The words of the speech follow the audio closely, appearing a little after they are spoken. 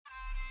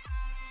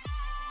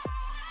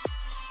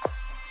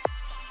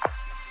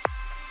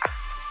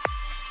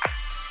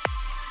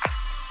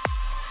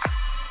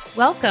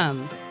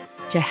Welcome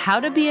to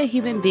How to Be a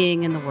Human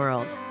Being in the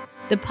World,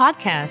 the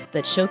podcast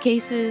that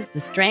showcases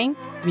the strength,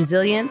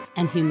 resilience,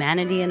 and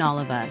humanity in all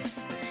of us,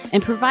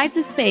 and provides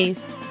a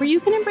space where you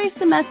can embrace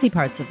the messy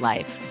parts of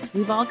life.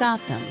 We've all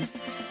got them,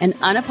 and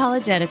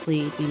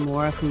unapologetically be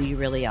more of who you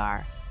really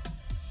are.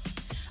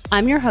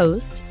 I'm your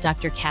host,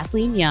 Dr.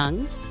 Kathleen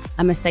Young.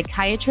 I'm a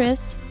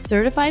psychiatrist,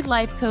 certified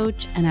life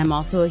coach, and I'm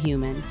also a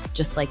human,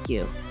 just like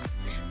you.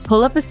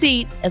 Pull up a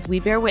seat as we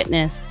bear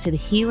witness to the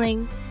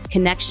healing,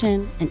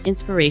 connection, and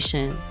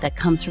inspiration that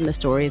comes from the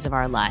stories of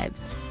our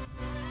lives.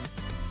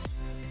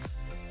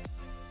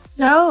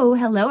 So,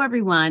 hello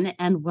everyone,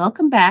 and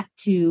welcome back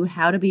to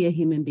How to Be a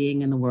Human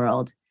Being in the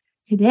World.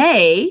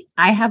 Today,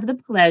 I have the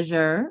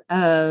pleasure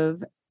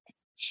of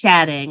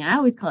chatting. I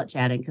always call it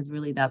chatting because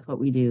really that's what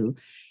we do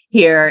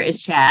here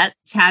is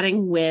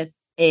chatting with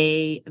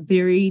a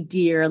very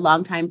dear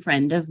longtime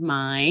friend of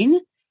mine.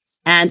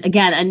 And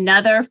again,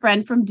 another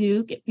friend from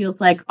Duke. It feels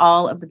like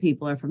all of the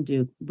people are from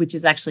Duke, which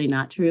is actually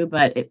not true,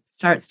 but it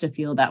starts to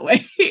feel that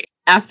way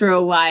after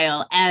a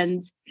while.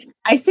 And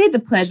I say the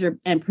pleasure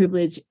and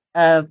privilege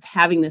of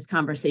having this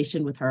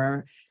conversation with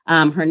her.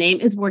 Her name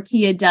is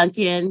Worokya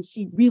Duncan.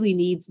 She really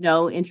needs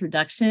no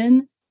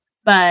introduction,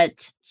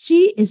 but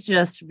she is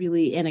just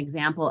really an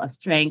example of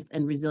strength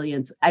and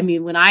resilience. I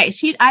mean, I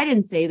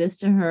didn't say this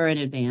to her in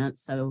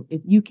advance, so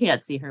if you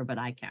can't see her, but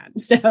I can.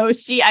 So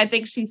I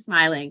think she's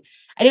smiling.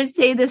 I didn't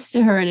say this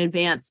to her in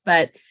advance,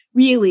 but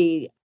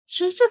really,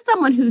 she's just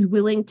someone who's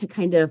willing to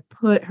kind of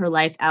put her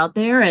life out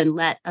there and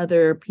let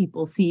other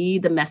people see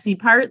the messy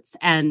parts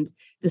and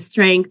the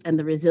strength and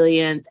the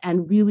resilience,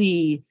 and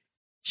really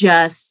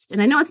and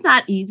I know it's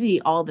not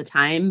easy all the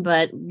time,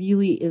 but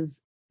really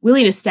is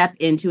willing to step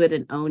into it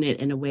and own it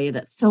in a way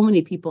that so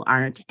many people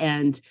aren't.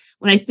 And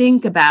when I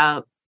think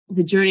about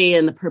the journey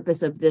and the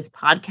purpose of this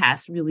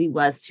podcast really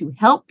was to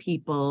help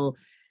people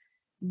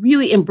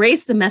really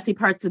embrace the messy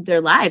parts of their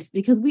lives,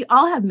 because we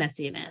all have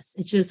messiness.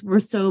 It's just,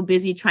 we're so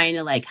busy trying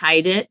to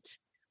hide it.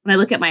 When I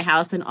look at my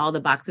house and all the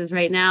boxes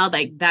right now,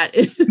 that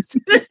is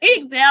the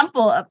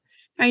example of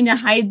trying to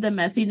hide the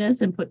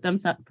messiness and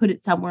put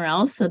it somewhere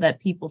else so that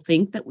people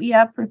think that we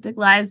have perfect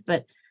lives,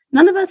 but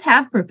none of us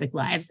have perfect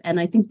lives. And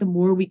I think the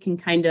more we can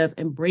kind of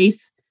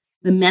embrace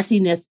the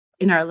messiness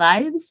in our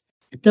lives,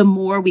 the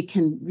more we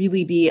can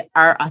really be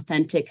our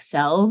authentic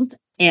selves.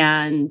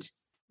 And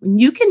when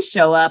you can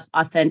show up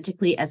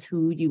authentically as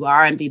who you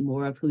are and be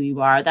more of who you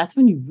are, that's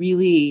when you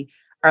really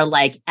are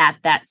at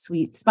that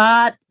sweet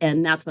spot.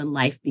 And that's when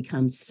life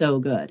becomes so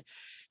good.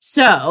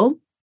 So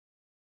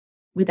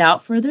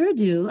without further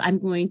ado, I'm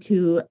going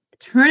to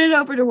turn it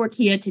over to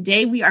Worokya.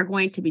 Today, we are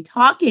going to be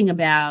talking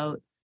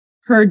about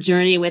her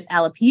journey with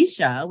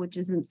alopecia, which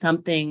isn't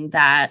something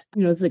that,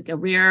 is like a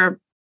rare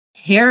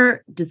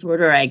hair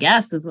disorder, I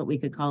guess, is what we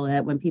could call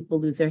it, when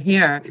people lose their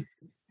hair,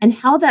 and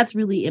how that's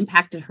really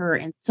impacted her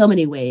in so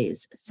many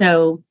ways.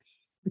 So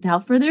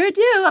without further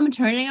ado, I'm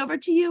turning over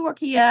to you,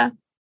 Worokya.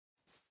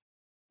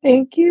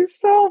 Thank you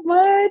so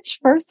much.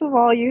 First of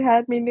all, you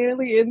had me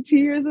nearly in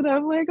tears, and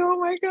I'm like, oh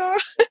my God.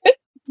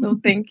 So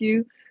thank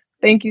you.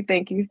 Thank you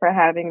for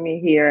having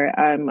me here.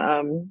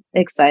 I'm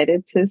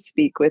excited to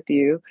speak with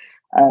you.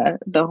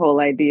 The whole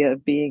idea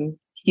of being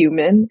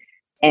human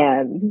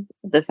and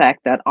the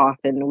fact that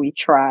often we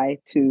try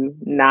to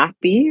not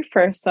be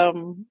for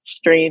some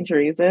strange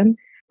reason.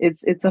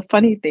 It's a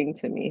funny thing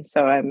to me.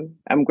 So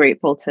I'm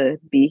grateful to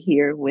be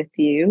here with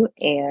you,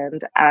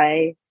 and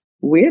I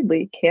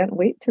weirdly can't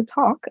wait to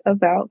talk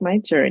about my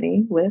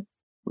journey with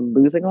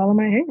losing all of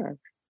my hair.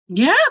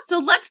 Yeah, so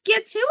let's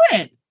get to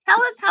it. Tell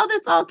us how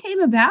this all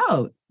came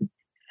about.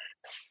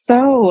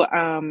 So,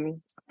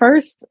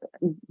 first,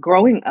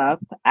 growing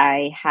up,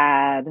 I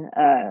had,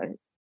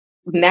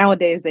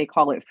 nowadays they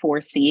call it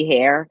 4C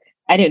hair.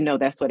 I didn't know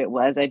that's what it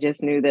was. I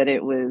just knew that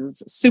it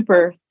was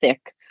super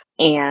thick,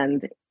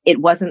 and it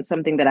wasn't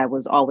something that I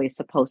was always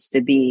supposed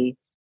to be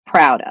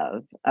proud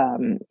of.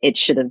 It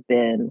should have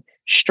been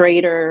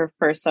straighter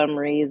for some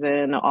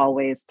reason,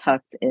 always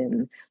tucked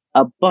in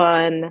a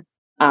bun.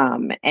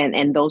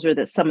 And those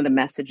are some of the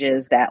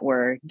messages that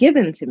were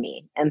given to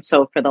me. And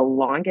so for the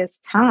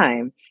longest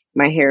time,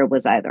 my hair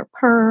was either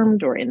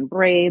permed or in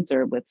braids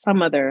or with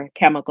some other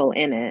chemical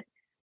in it.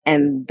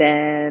 And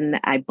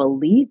then I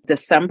believe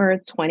December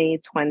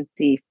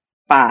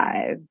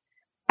 2025,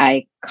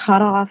 I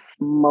cut off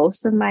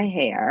most of my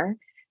hair,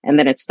 and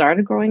then it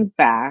started growing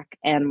back,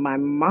 and my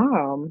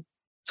mom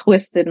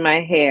twisted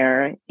my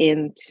hair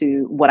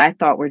into what I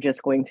thought were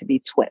just going to be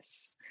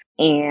twists.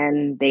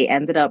 And they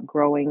ended up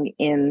growing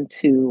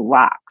into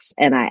locks,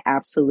 and I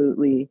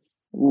absolutely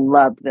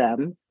loved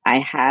them. I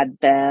had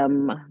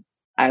them,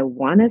 I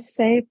want to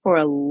say, for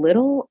a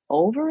little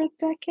over a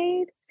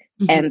decade,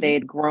 and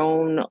they'd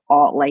grown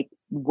all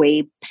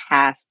way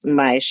past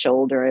my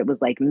shoulder. It was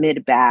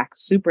mid back,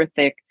 super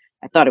thick.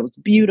 I thought it was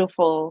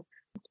beautiful.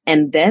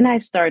 And then I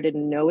started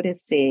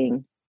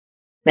noticing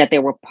that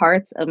there were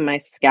parts of my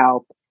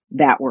scalp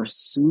that were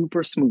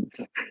super smooth.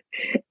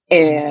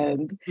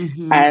 And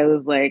I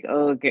was like,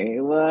 okay,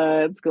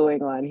 what's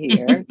going on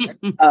here?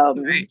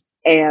 Right.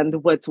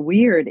 And what's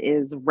weird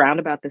is round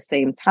about the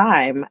same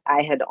time,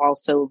 I had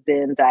also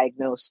been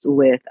diagnosed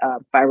with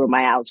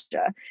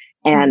fibromyalgia,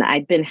 and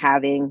I'd been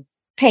having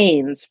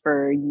pains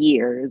for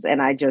years.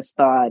 And I just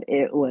thought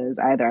it was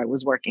either I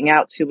was working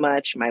out too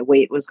much, my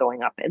weight was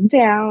going up and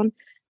down,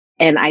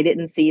 and I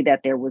didn't see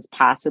that there was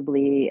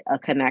possibly a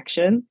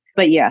connection.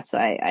 But yes,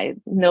 I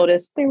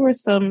noticed there were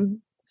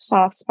some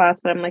soft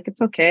spots, but I'm like,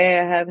 it's okay.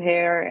 I have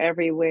hair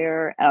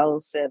everywhere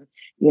else, and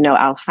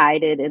I'll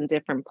hide it in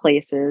different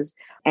places.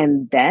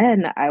 And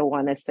then I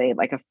want to say,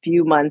 like, a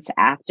few months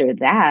after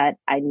that,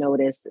 I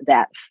noticed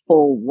that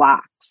full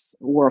locks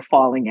were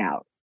falling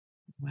out.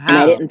 And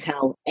I Wow. didn't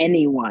tell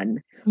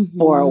anyone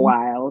for a Mhm.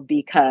 while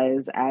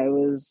because I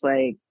was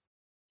like,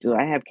 do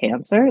I have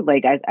cancer?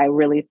 Like, I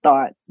really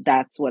thought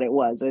that's what it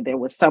was, or there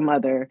was some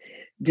other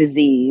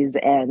disease.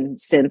 And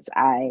since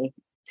I'll say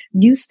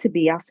used to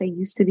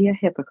be a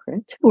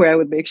hypocrite where I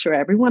would make sure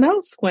everyone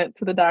else went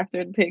to the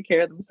doctor to take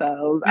care of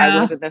themselves. I Yeah.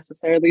 wasn't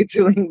necessarily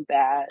doing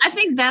that. I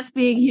think that's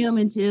being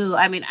human too.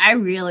 I mean, I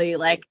really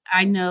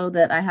I know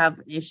that I have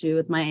an issue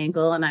with my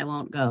ankle and I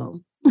won't go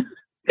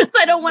because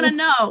I don't want to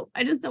know.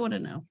 I just don't want to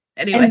know.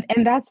 Anyway.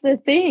 And that's the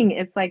thing.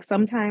 It's like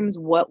sometimes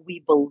what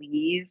we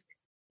believe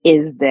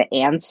is the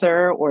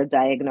answer or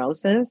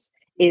diagnosis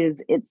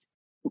is it's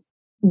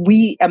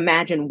we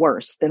imagine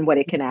worse than what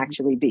it can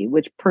actually be,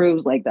 which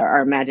proves like that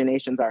our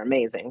imaginations are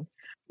amazing.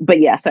 But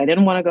yes, I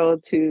didn't want to go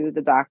to the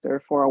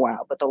doctor for a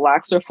while, but the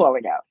locks are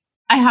falling out.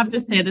 I have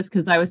to say this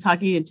because I was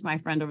talking to my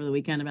friend over the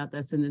weekend about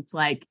this, and it's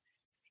like,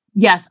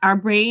 yes, our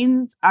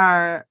brains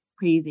are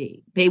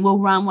crazy. They will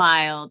run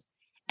wild.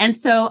 And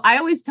so I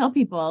always tell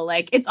people,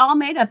 like, it's all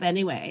made up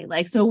anyway.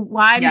 Like, so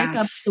why make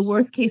up the Yes.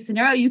 worst case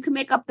scenario? You can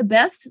make up the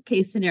best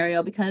case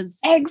scenario because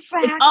it's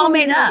all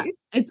made up. Exactly.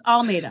 It's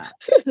all made up.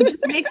 So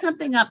just make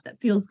something up that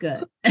feels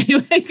good.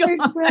 Anyway, go on.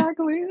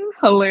 Exactly.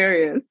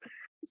 Hilarious.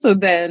 So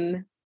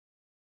then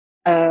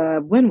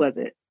when was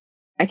it?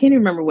 I can't even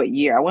remember what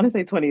year. I want to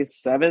say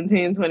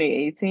 2017,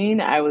 2018.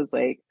 I was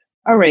like,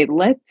 all right,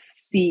 let's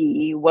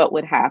see what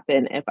would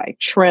happen if I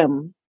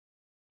trim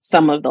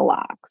some of the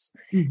locks.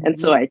 And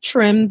so Mhm. I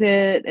trimmed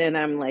it, and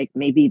I'm like,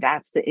 maybe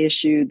that's the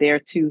issue. They're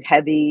too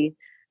heavy.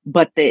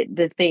 But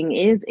the thing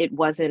is, it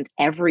wasn't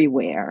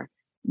everywhere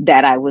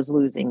that I was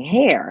losing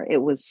hair. It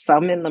was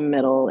some in the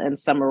middle and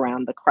some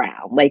around the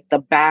crown. Like the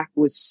back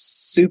was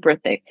super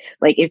thick.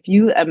 Like if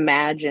you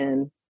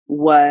imagine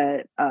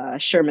what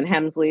Sherman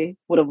Hemsley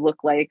would have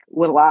looked like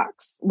with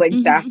locks, like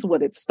Mhm. that's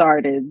what it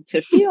started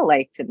to feel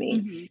like to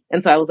me. Mhm.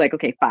 And so I was like,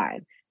 okay,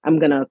 fine. I'm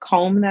gonna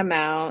comb them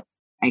out.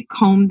 I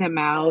combed them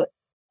out,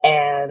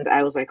 and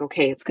I was like,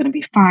 okay, it's going to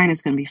be fine.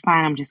 It's going to be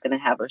fine. I'm just going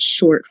to have a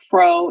short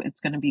fro.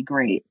 It's going to be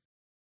great.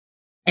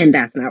 And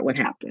that's not what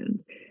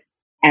happened.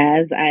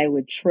 As I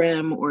would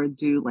trim or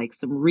do like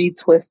some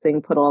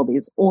retwisting, put all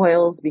these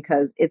oils,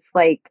 because it's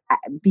like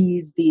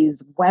these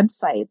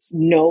websites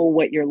know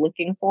what you're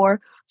looking for.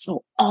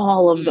 So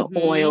all of the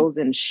Mhm. oils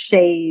and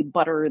shea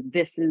butter,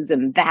 thises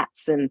and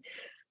that's and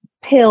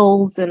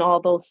pills and all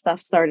those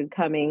stuff started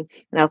coming.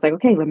 And I was like,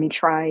 okay, let me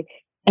try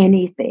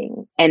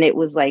anything. And it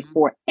was like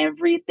for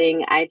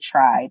everything I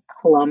tried,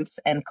 clumps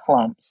and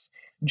clumps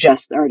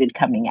just started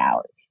coming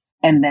out.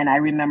 And then I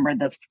remember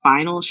the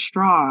final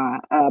straw.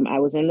 I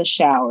was in the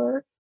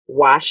shower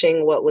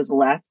washing what was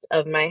left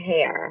of my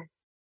hair.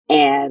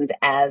 And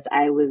as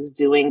I was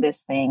doing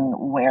this thing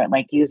where,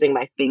 like, using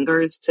my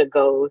fingers to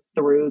go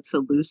through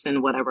to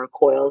loosen whatever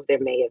coils there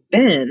may have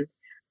been,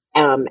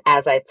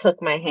 as I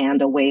took my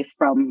hand away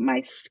from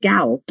my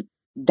scalp,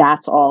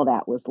 that's all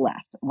that was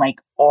left. Like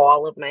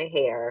all of my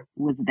hair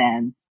was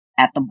then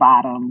at the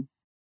bottom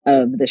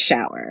of the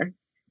shower.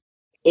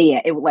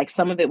 Yeah, it like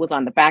some of it was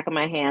on the back of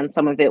my hand,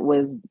 some of it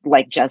was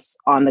like just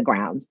on the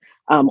ground,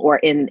 or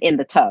in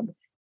the tub.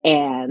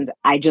 And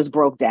I just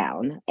broke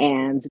down,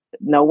 and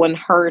no one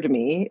heard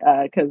me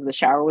because the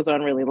shower was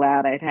on really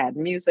loud. I'd had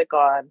music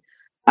on,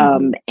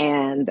 Mhm.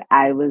 and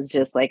I was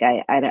just like,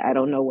 I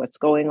don't know what's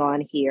going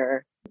on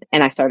here.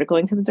 And I started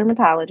going to the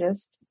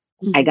dermatologist.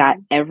 I got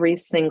Mhm. every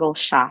single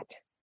shot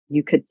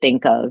you could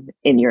think of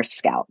in your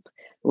scalp.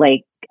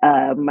 Like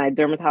my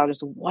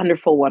dermatologist,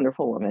 wonderful,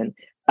 wonderful woman,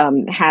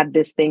 had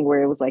this thing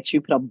where it was like she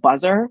put a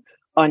buzzer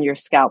on your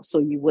scalp so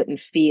you wouldn't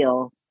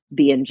feel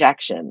the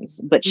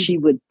injections, but she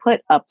Mhm. would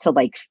put up to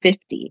like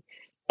 50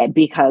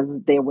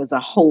 because there was a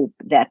hope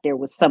that there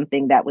was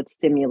something that would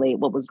stimulate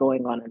what was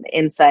going on the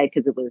inside,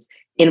 because it was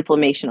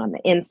inflammation on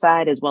the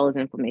inside as well as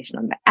inflammation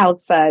on the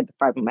outside. The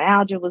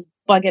fibromyalgia was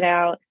bugging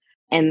out.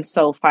 And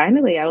so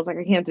finally I was like,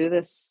 I can't do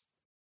this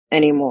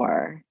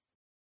anymore.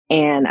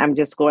 And I'm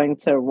just going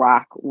to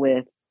rock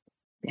with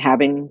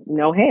having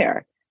no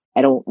hair.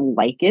 I don't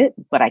like it,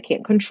 but I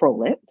can't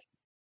control it.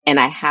 And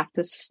I have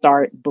to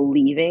start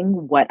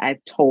believing what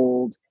I've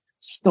told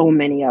so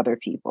many other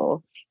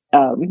people.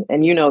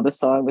 And you know the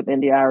song with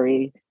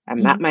India.Arie,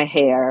 I'm not Mhm. my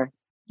hair.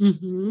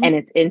 Mhm. And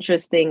it's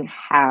interesting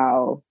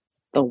how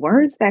the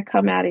words that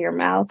come out of your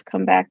mouth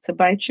come back to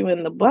bite you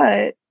in the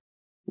butt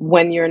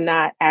when you're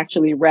not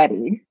actually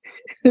ready.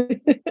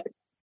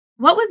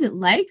 what was it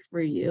like for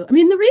you? I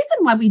mean, the reason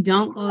why we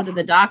don't go to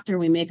the doctor,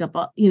 we make up,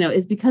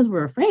 is because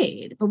we're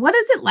afraid. But what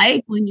is it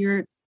like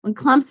when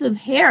clumps of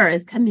hair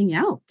is coming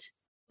out?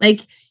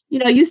 Like,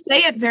 you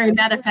say it very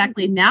matter of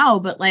factly now,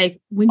 but like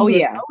when you were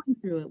going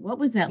through it, what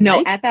was that like?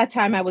 No, at that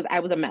time I was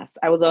a mess.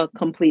 I was a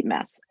complete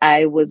mess.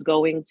 I was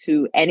going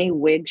to any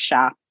wig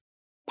shop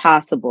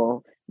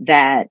possible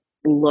that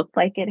looked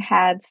like it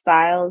had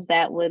styles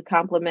that would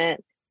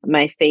complement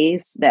my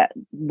face, that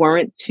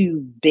weren't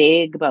too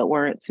big but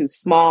weren't too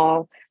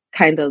small,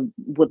 kind of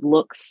would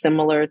look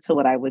similar to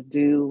what I would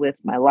do with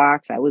my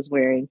locks. I was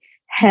wearing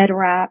head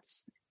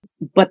wraps,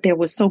 but there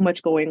was so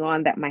much going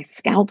on that my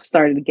scalp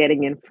started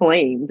getting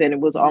inflamed, and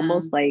it was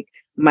almost like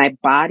my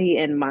body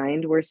and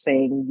mind were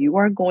saying, you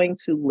are going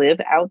to live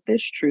out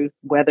this truth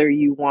whether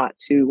you want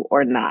to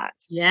or not.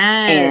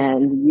 Yes.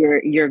 And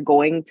you're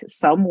going to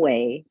some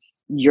way,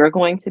 you're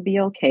going to be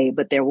okay,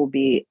 but there will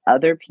be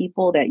other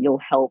people that you'll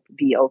help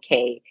be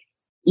okay,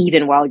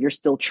 even while you're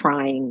still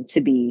trying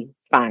to be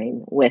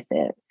fine with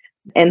it.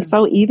 And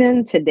so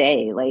even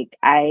today, like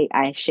I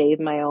shave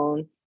my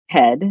own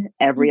head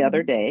every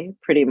other day,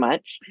 pretty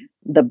much.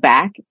 The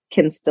back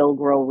can still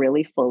grow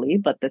really fully,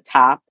 but the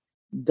top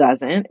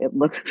doesn't. It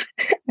looks,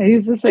 I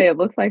used to say it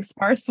looked like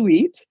sparse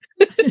wheat.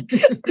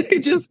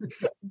 You're just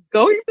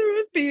going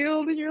through a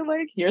field and you're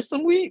like, here's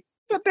some wheat.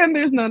 But then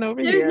there's none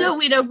over here. There's no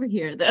wheat over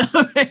here,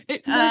 though.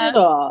 Right? Not at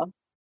all.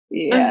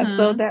 Yeah.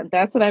 So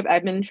that's what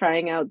I've been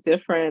trying out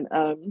different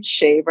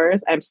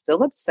shavers. I'm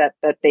still upset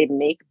that they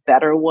make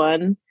better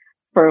one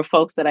for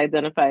folks that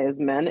identify as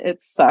men.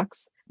 It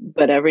sucks.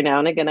 But every now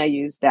and again, I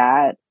use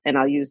that, and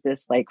I'll use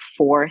this like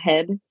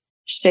forehead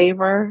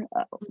shaver,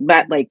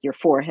 not like your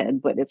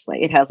forehead, but it's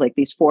like, it has like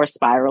these 4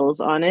 spirals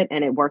on it,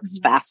 and it works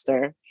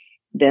faster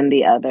than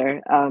the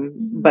other.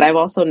 But I've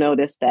also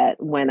noticed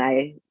that when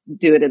I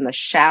do it in the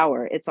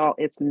shower,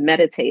 it's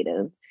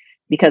meditative,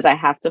 because I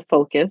have to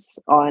focus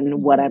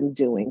on what I'm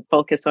doing,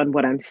 focus on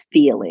what I'm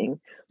feeling,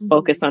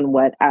 focus on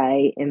what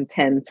I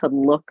intend to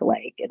look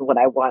like and what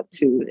I want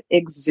to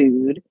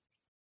exude.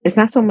 It's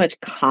not so much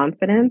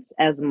confidence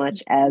as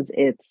much as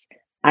it's,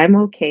 I'm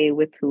okay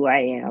with who I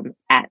am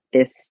at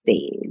this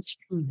stage.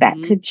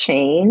 That could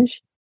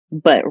change,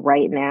 but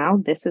right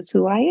now, this is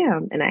who I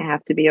am, and I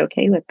have to be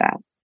okay with that.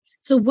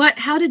 So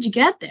how did you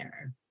get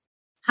there?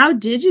 How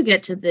did you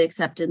get to the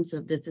acceptance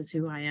of this is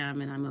who I am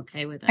and I'm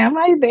okay with it? Am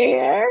I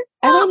there?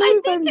 I don't know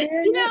if I'm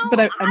there yet,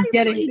 but I'm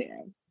getting there.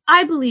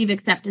 I believe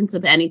acceptance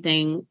of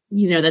anything,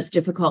 that's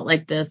difficult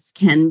like this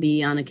can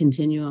be on a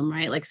continuum,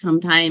 right? Like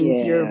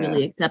sometimes you're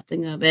really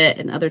accepting of it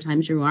and other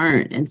times you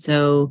aren't. And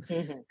so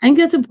I think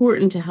it's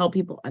important to help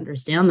people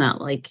understand that,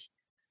 like,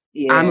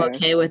 I'm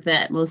okay with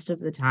it most of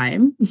the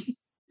time.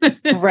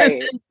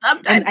 Right.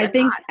 And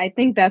I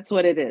think that's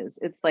what it is.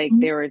 It's like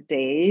there are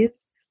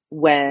days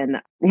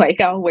when, like,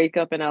 I'll wake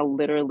up and I'll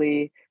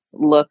literally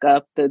look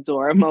up the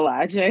Dora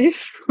Milaje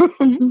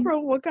from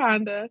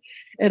Wakanda,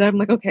 and I'm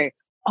like, okay,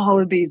 all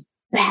of these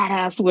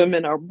badass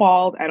women are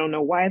bald. I don't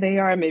know why they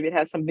are. Maybe it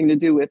has something to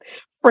do with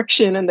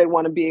friction and they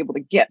want to be able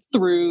to get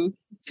through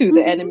to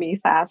the enemy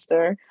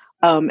faster.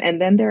 And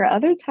then there are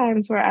other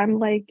times where I'm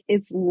like,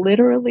 it's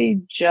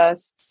literally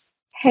just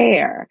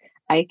hair.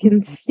 I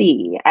can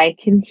see, I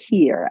can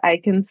hear, I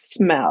can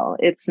smell.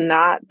 It's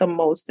not the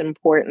most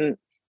important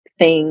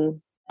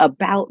thing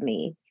about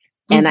me.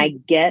 And I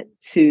get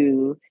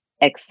to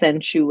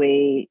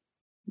accentuate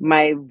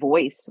my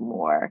voice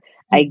more.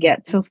 I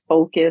get to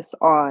focus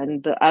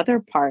on the other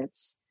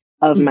parts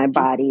of my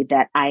body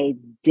that I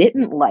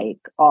didn't like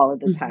all of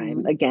the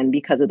time, again,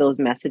 because of those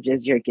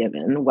messages you're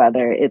given,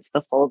 whether it's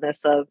the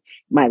fullness of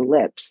my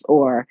lips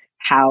or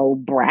how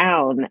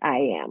brown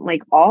I am,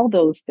 like all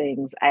those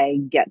things I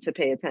get to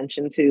pay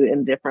attention to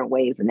in different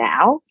ways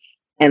now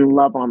and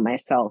love on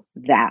myself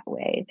that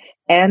way.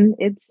 And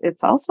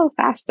it's also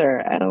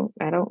faster.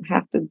 I don't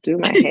have to do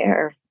my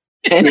hair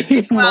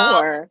anymore.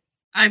 Well,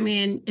 I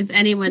mean, if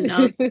anyone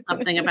knows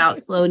something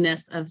about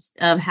slowness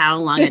of how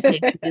long it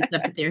takes to do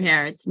stuff with your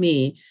hair, it's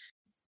me.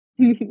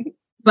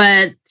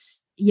 But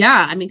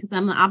yeah, I mean, because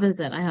I'm the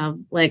opposite. I have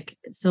like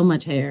so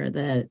much hair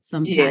that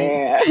sometimes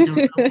I don't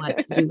know what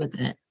to do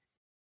with it.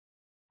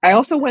 I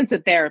also went to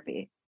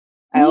therapy.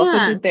 I also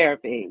did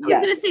therapy. I was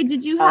going to say,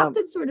 did you have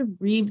to sort of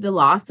grieve the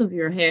loss of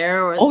your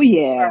hair, or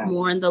or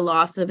mourn the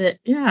loss of it?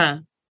 Yeah.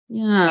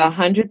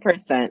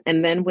 100%.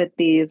 And then with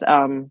these,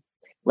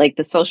 like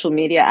the social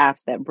media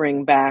apps that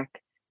bring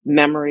back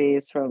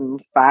memories from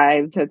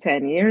 5 to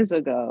 10 years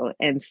ago,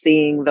 and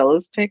seeing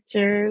those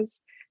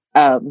pictures,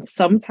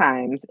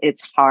 sometimes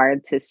it's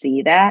hard to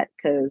see that,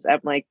 because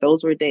I'm like,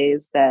 those were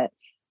days that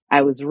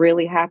I was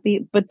really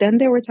happy. But then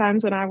there were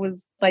times when I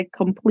was like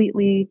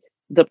completely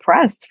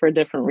depressed for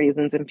different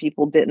reasons, and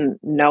people didn't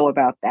know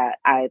about that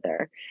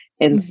either.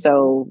 And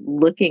so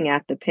looking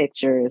at the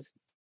pictures,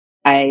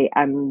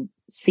 I'm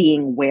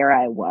seeing where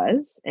I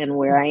was and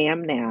where I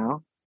am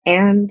now.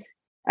 And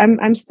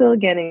I'm still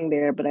getting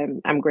there, but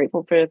I'm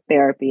grateful for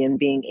therapy and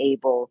being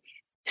able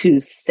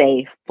to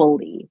say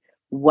fully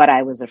what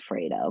I was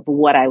afraid of,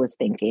 what I was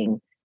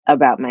thinking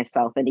about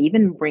myself, and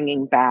even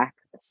bringing back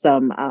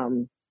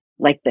some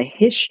like the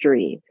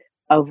history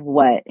of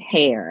what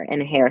hair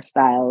and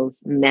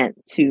hairstyles meant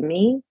to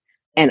me.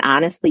 And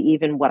honestly,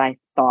 even what I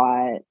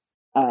thought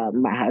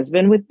my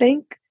husband would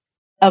think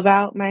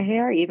about my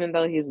hair, even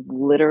though he's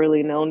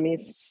literally known me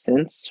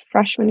since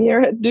freshman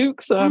year at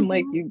Duke. So I'm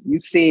like,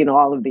 you've seen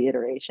all of the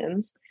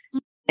iterations.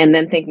 And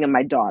then thinking of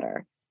my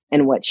daughter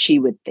and what she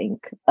would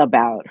think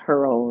about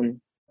her own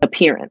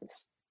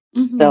appearance.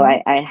 So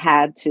I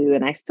had to,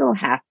 and I still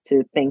have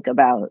to think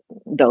about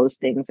those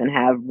things and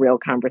have real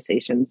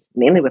conversations,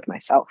 mainly with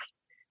myself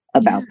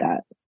about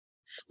that.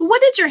 Well,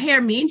 what did your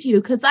hair mean to you?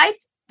 Because I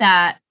think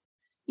that,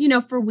 you know,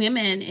 for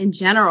women in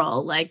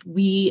general, like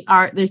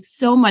there's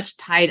so much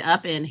tied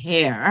up in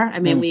hair. I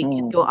mean, we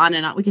could go on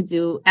and on. We could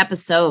do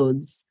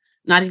episodes,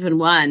 not even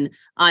one,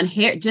 on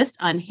hair,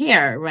 just on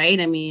hair,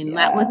 right? I mean,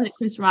 that wasn't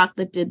Chris Rock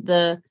that did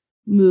the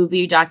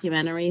movie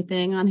documentary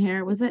thing on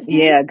hair, was it him?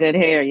 Yeah, good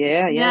hair.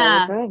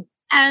 Yeah.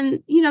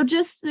 And you know,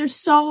 just there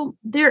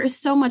is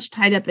so much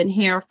tied up in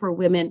hair for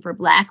women, for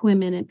Black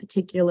women in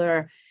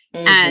particular,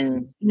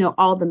 and you know,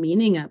 all the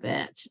meaning of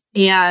it.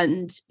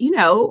 And you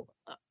know,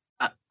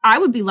 I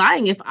would be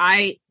lying if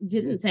I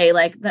didn't say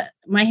like that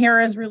my hair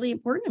is really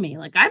important to me.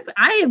 Like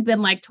I have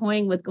been like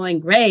toying with going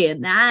gray,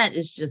 and that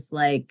is just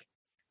like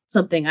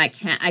something I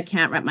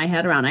can't wrap my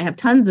head around. I have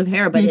tons of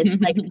hair, but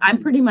it's like I'm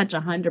pretty much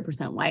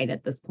 100% white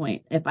at this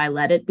point if I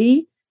let it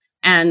be.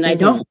 And I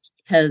don't,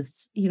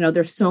 because, you know,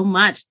 there's so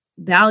much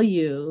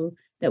value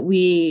that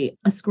we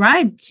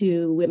ascribe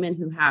to women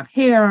who have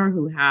hair,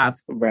 who have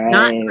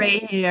not gray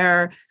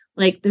hair.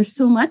 Like there's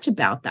so much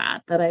about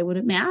that I would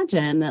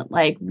imagine that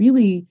like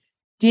really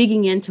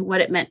digging into what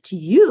it meant to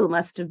you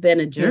must have been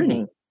a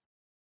journey.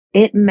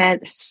 It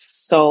meant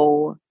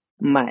so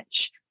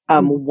much.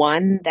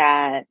 One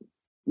that,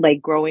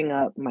 like growing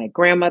up, my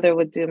grandmother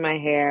would do my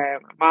hair,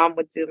 my mom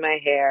would do my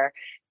hair,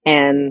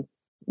 and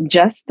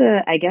just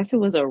I guess it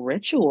was a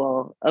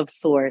ritual of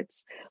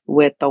sorts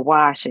with the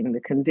washing,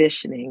 the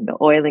conditioning, the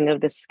oiling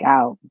of the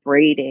scalp,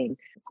 braiding,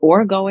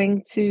 or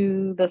going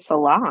to the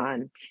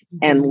salon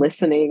and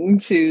listening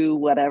to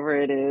whatever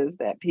it is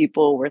that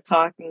people were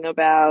talking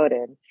about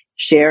and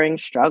sharing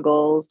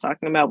struggles,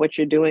 talking about what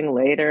you're doing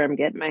later. I'm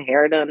getting my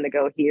hair done to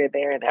go here,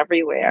 there, and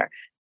everywhere.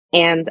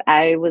 And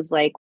I was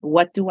like,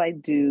 what do I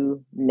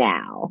do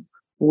now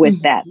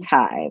with that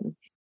time?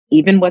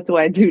 Even what do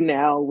I do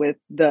now with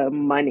the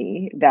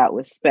money that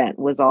was spent?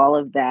 Was all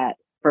of that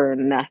for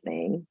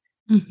nothing?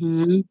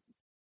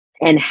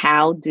 And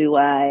how do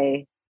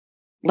I,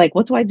 like,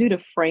 what do I do to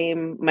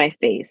frame my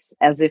face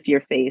as if your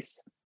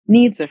face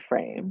needs a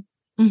frame?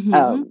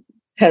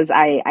 Because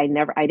I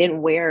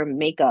didn't wear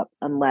makeup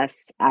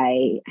unless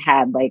I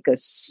had like a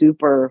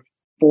super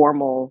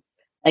formal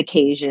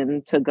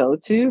occasion to go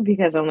to,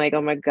 because I'm like,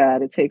 oh my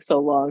God, it takes so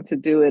long to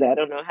do it. I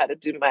don't know how to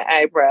do my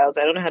eyebrows.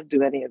 I don't know how to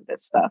do any of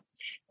this stuff.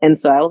 And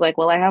so I was like,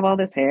 well, I have all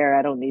this hair.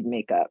 I don't need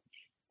makeup.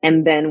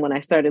 And then when I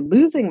started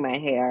losing my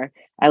hair,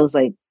 I was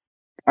like,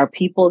 are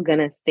people going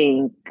to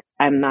think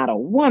I'm not a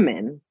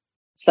woman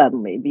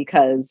suddenly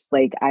because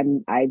like I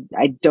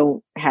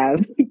don't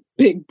have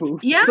big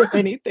boobs or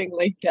anything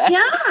like that.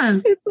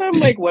 And so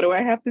I'm like, what do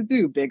I have to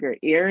do? Bigger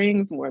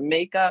earrings, more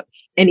makeup.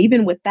 And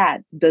even with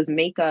that, does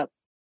makeup,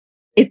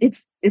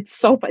 it's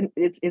so fun.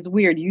 It's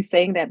weird you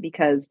saying that,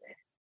 because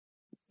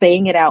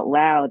saying it out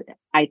loud,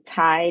 I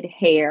tied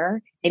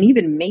hair and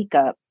even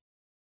makeup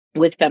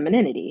with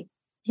femininity.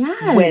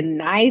 When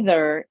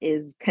neither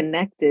is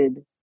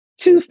connected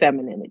to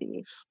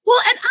femininity. Well,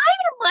 and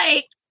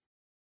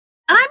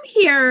I'm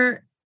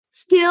here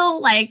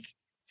still like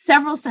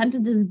several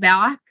sentences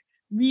back,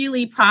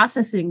 really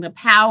processing the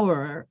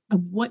power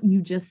of what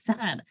you just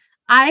said.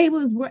 I'm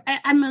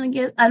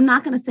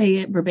not going to say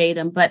it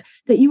verbatim, but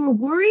that you were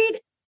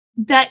worried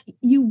that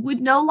you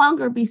would no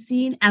longer be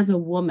seen as a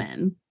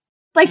woman.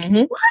 Like,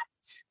 what?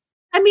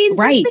 I mean,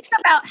 just think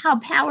about how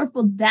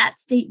powerful that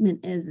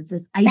statement is. It's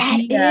this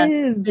idea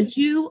that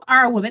you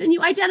are a woman and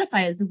you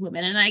identify as a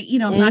woman. And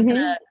I'm not going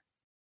to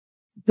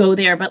go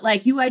there, but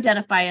like you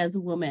identify as a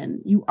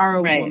woman, you are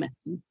a woman.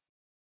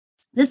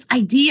 This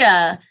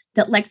idea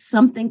that like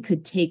something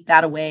could take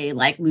that away,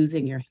 like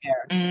losing your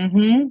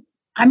hair.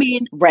 I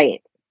mean,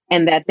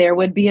 and that there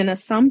would be an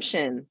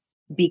assumption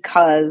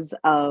because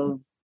of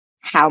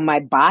how my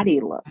body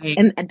looks.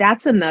 And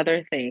that's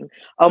another thing.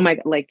 Oh my,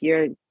 like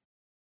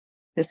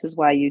this is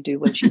why you do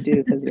what you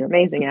do, because you're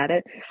amazing at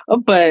it.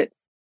 But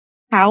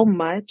how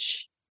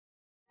much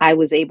I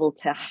was able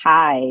to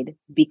hide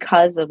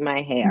because of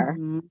my hair,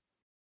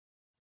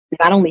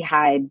 not only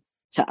hide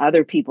to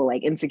other people,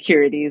 like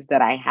insecurities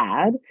that I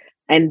had,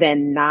 and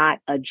then not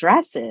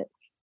address it.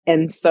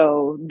 And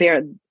so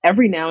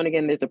every now and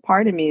again, there's a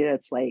part of me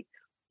that's like,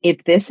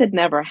 if this had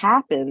never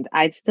happened,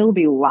 I'd still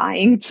be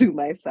lying to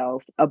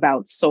myself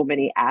about so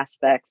many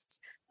aspects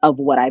of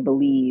what I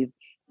believe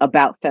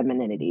about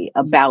femininity,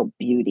 about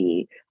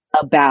beauty,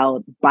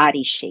 about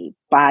body shape,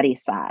 body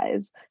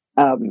size.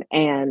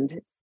 And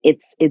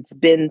it's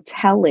been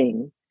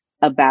telling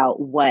about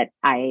what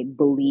I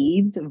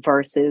believed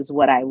versus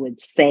what I would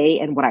say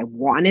and what I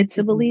wanted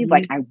to believe. Mhm.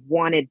 Like I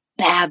wanted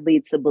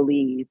badly to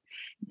believe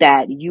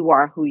that you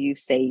are who you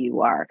say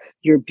you are.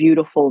 You're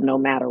beautiful no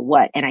matter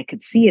what. And I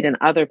could see it in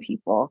other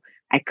people.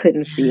 I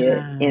couldn't see it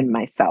Yeah. in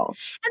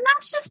myself. And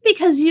that's just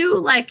because you,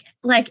 like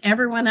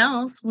everyone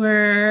else,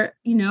 were,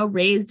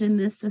 raised in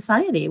this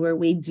society where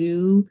we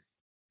do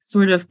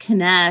sort of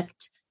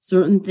connect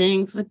certain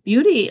things with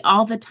beauty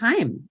all the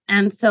time.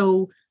 And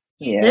so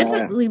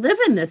Yeah. we live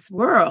in this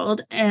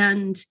world,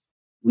 and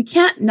we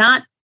can't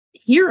not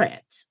hear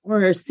it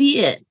or see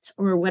it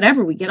or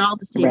whatever. We get all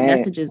the same Right.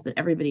 messages that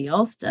everybody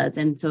else does.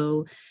 And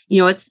so,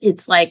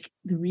 it's like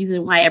the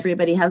reason why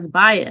everybody has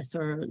bias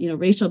or,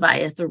 racial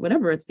bias or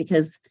whatever. It's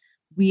because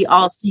we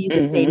all see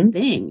the same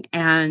thing,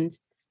 and,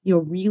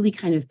 really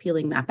kind of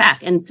peeling that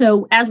back. And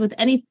so, as with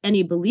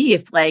any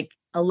belief, like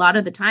a lot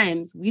of the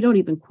times we don't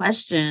even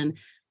question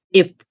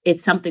if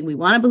it's something we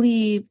want to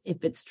believe,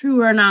 if it's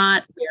true or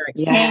not, where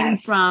it came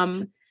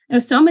from.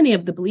 So many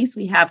of the beliefs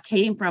we have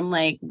came from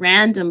like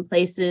random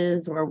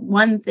places or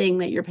one thing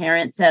that your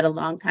parents said a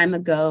long time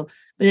ago,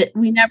 but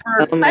we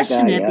never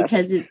question it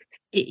because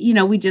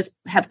we just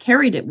have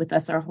carried it with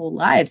us our whole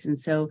lives. And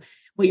so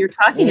what you're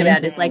talking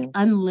about is like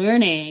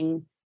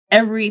unlearning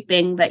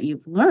everything that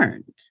you've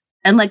learned,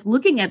 and like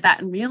looking at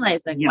that and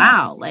realize like,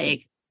 wow,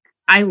 like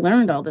I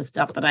learned all this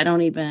stuff that I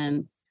don't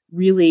even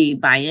really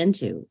buy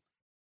into.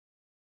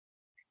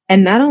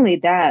 And not only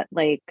that,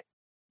 like,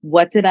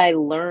 what did I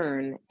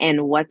learn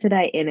and what did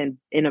I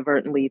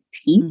inadvertently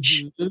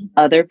teach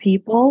other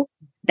people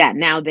that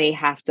now they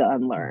have to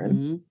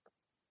unlearn?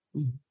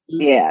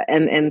 Yeah.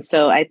 And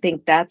so I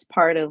think that's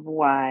part of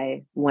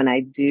why when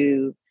I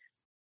do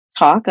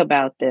talk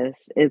about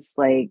this, it's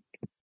like,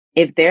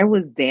 if there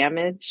was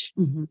damage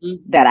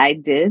that I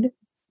did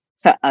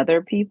to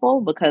other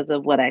people because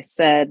of what I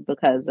said,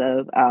 because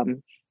of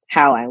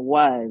how I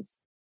was,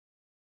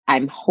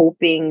 I'm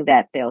hoping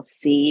that they'll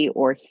see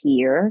or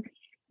hear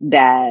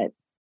that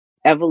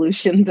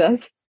evolution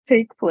does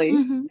take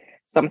place.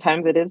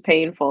 Sometimes it is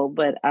painful,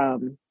 but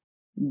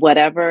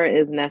whatever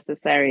is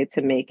necessary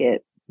to make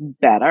it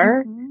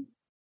better,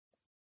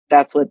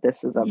 that's what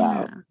this is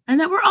about. Yeah. And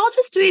that we're all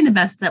just doing the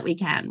best that we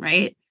can,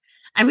 right?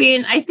 I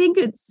mean, I think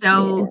it's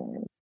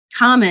so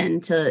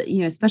common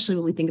to, especially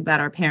when we think about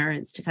our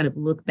parents, to kind of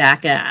look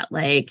back at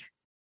like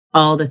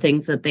all the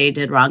things that they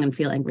did wrong and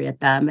feel angry at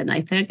them. And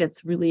I think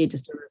it's really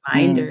just a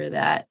reminder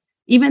that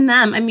even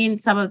them, I mean,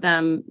 some of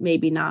them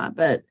maybe not,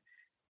 but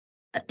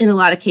in a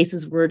lot of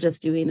cases, we're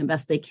just doing the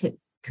best they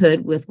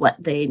could with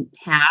what they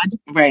had,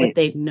 what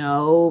they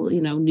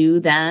knew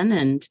then.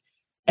 And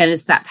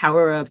it's that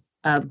power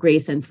of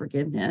grace and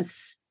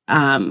forgiveness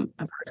of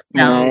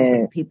ourselves,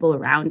 of the people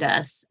around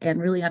us, and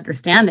really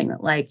understanding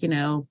that, like,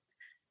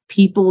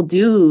 people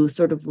do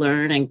sort of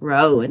learn and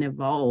grow and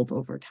evolve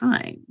over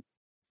time.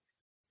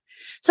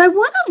 So I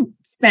want to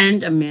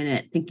spend a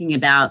minute thinking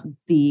about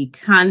the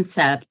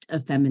concept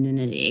of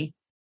femininity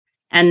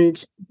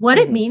and what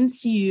it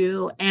means to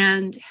you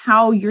and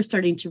how you're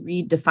starting to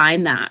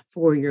redefine that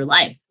for your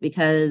life,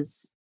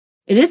 because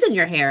it isn't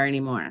your hair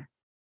anymore.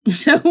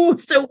 So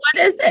what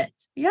is it?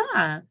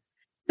 Yeah.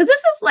 Because this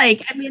is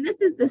like, I mean,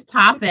 this is this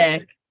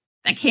topic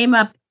that came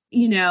up,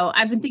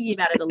 I've been thinking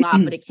about it a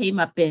lot, but it came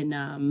up in,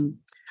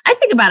 I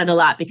think about it a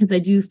lot because I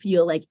do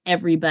feel like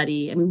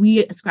everybody, I mean,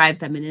 we ascribe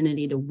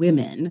femininity to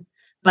women,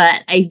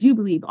 but I do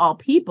believe all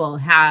people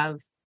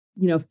have,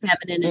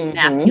 feminine and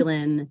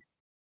masculine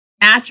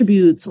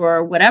attributes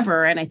or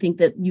whatever. And I think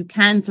that you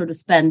can sort of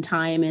spend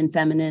time in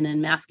feminine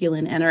and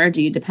masculine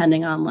energy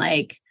depending on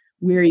like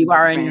where you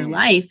are in your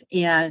life,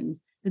 and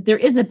that there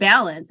is a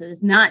balance. It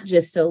is not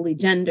just solely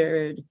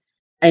gendered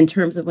in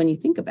terms of when you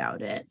think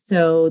about it.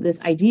 So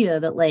this idea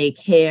that like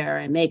hair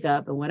and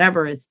makeup and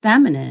whatever is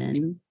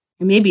feminine,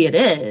 and maybe it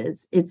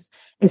is, it's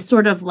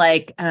sort of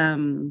like,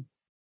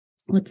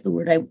 what's the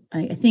word?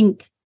 I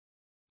think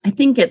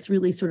it's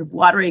really sort of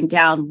watering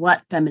down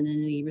what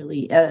femininity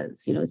really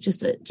is. It's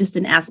just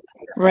an aspect.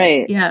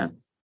 Right. Yeah.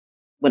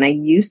 When I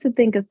used to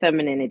think of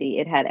femininity,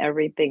 it had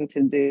everything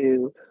to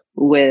do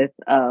with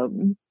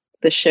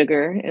the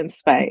sugar and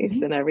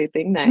spice and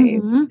everything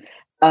nice.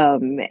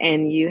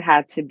 And you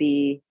had to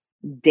be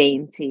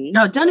dainty.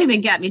 No, don't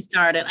even get me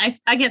started.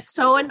 I get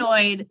so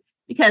annoyed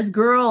because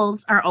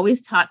girls are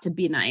always taught to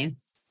be nice.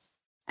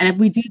 And if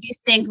we do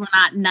these things, we're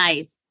not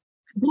nice.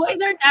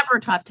 Boys are never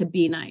taught to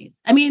be nice.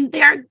 I mean,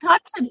 they are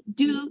taught to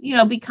do,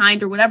 be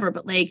kind or whatever,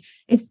 but like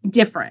it's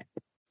different.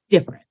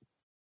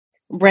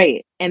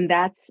 Right. And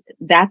that's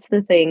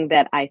the thing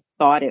that I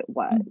thought it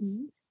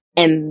was.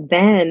 And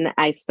then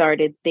I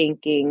started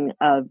thinking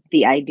of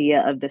the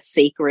idea of the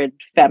sacred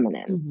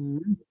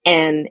feminine.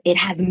 And it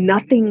has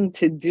nothing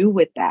to do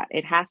with that.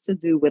 It has to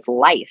do with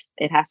life.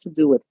 It has to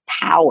do with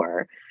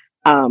power.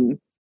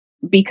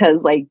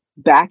 Because like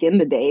back in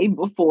the day,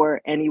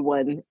 before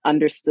anyone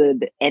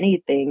understood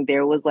anything,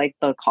 there was like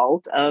the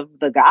cult of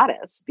the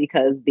goddess,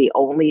 because the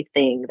only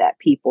thing that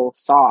people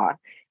saw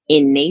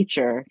in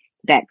nature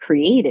that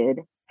created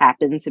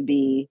happened to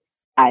be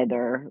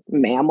either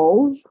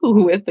mammals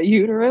with a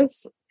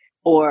uterus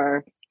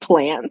or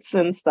plants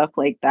and stuff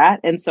like that.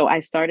 And so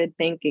I started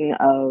thinking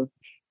of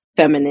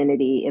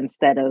femininity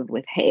instead of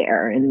with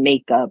hair and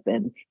makeup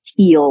and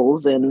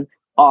heels and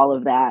all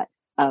of that.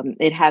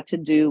 It had to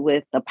do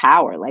with the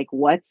power, like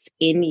what's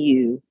in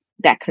you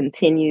that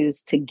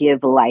continues to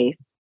give life,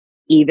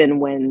 even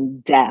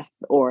when death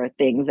or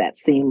things that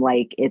seem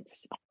like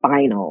it's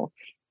final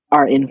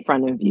are in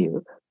front of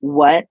you.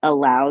 What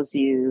allows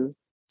you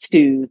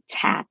to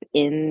tap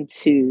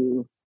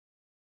into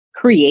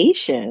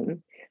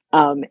creation,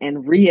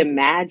 and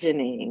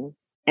reimagining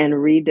and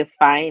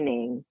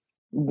redefining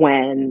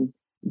when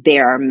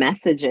there are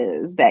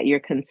messages that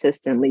you're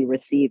consistently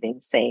receiving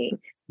saying,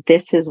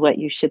 this is what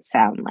you should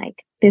sound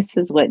like. This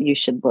is what you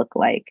should look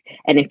like.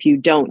 And if you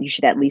don't, you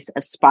should at least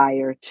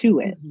aspire to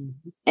it.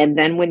 And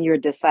then when you're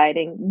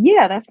deciding,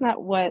 yeah, that's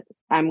not what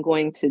I'm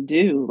going to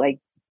do. Like,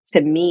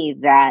 to me,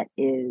 that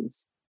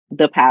is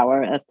the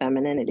power of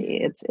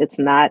femininity. It's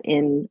not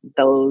in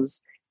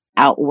those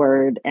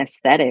outward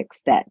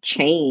aesthetics that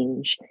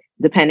change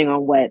depending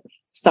on what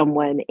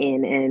someone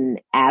in an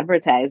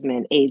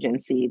advertisement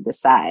agency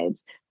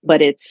decides,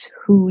 but it's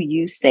who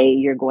you say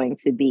you're going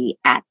to be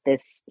at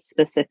this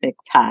specific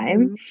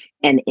time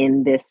and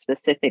in this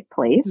specific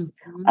place.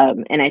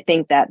 And I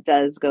think that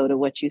does go to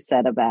what you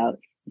said about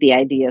the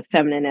idea of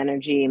feminine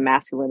energy,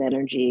 masculine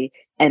energy,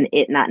 and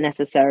it not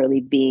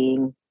necessarily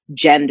being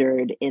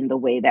gendered in the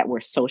way that we're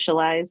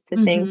socialized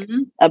to think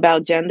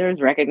about genders,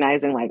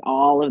 recognizing like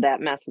all of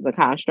that mess is a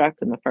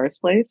construct in the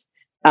first place.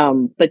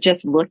 But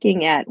just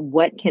looking at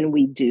what can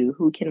we do,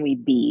 who can we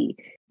be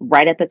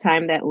right at the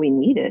time that we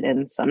need it.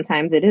 And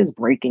sometimes it is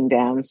breaking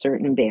down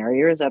certain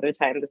barriers. Other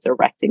times it's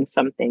erecting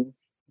something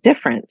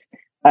different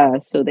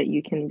so that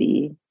you can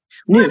be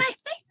new. Well, and I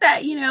think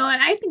that, and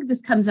I think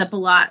this comes up a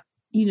lot,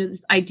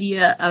 this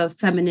idea of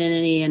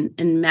femininity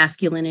and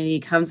masculinity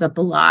comes up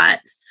a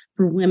lot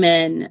for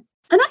women.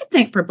 And I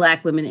think for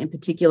Black women in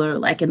particular,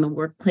 like in the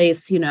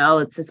workplace,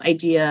 it's this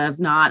idea of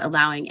not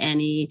allowing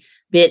any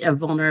bit of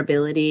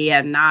vulnerability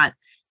and not,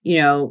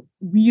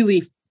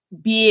 really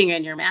being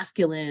in your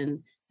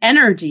masculine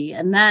energy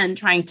and then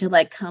trying to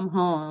like come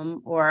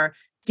home or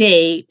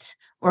date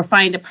or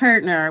find a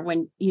partner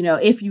when,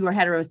 if you are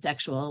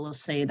heterosexual, we'll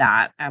say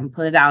that and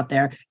put it out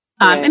there.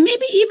 And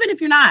maybe even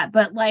if you're not,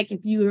 but like if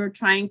you're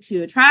trying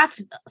to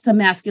attract some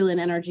masculine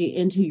energy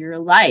into your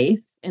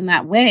life in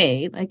that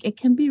way, like it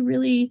can be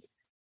really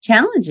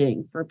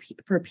challenging for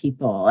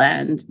people.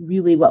 And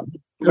really what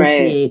we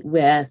associate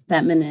with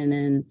feminine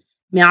and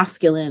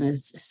masculine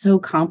is so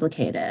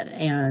complicated.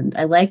 And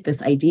I like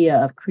this idea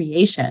of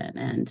creation.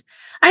 And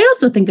I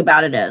also think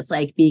about it as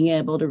like being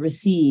able to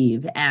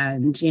receive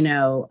and,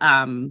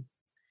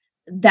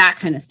 that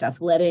kind of stuff,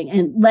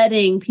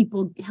 letting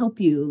people help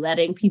you,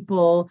 letting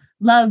people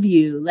love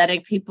you,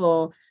 letting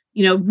people,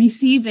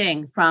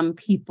 receiving from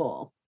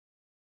people.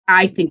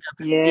 I think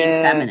of being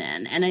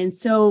feminine. And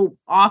so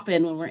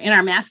often when we're in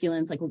our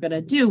masculines, like we're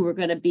going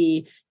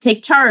to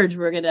take charge.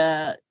 We're going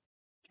to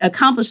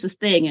accomplish this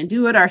thing and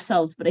do it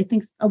ourselves. But I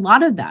think a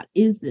lot of that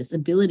is this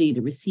ability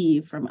to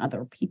receive from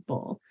other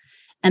people.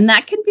 And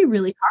that can be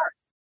really hard.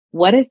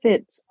 What if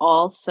it's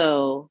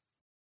also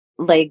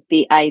like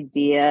the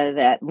idea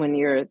that when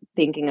you're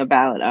thinking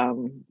about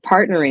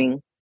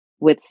partnering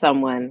with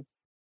someone,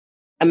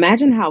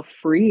 imagine how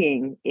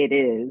freeing it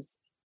is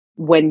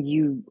when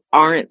you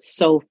aren't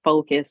so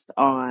focused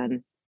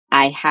on,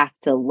 I have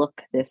to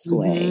look this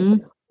way,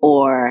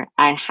 or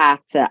I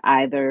have to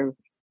either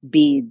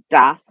be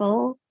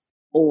docile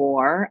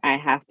or I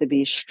have to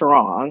be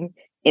strong,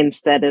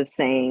 instead of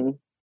saying,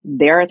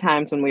 there are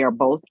times when we are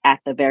both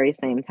at the very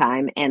same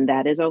time, and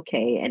that is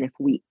okay. And if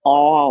we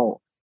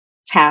all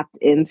tapped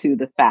into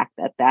the fact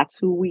that that's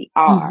who we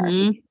are,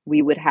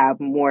 we would have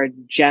more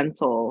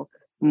gentle,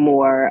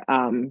 more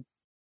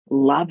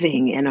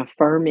loving and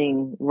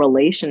affirming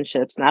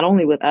relationships, not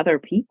only with other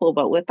people,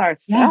 but with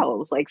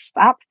ourselves. Like,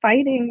 stop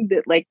fighting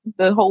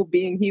the whole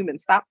being human.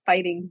 Stop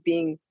fighting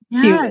being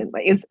human.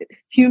 Like,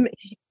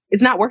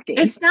 it's not working.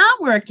 It's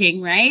not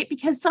working, right?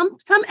 Because some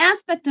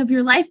aspect of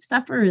your life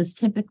suffers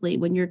typically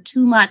when you're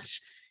too much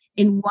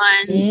in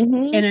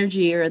one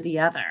energy or the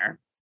other.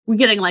 We're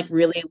getting like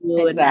really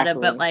woo and meta,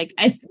 but like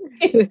I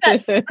think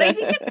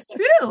it's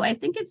true. I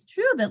think it's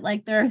true that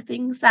like there are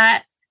things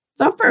that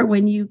suffer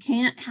when you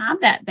can't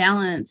have that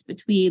balance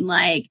between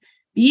like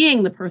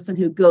being the person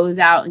who goes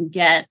out and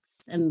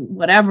gets and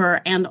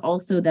whatever, and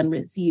also then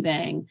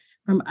receiving,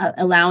 from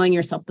allowing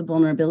yourself the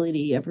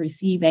vulnerability of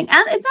receiving.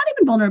 And it's not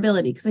even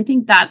vulnerability, because I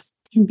think that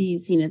can be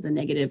seen as a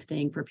negative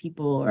thing for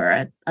people or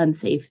an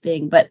unsafe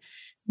thing, but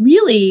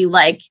really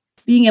like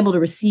being able to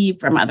receive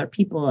from other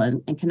people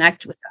and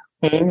connect with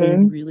them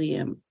is really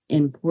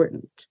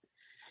important.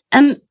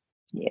 And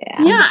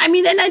I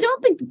mean, and I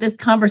don't think that this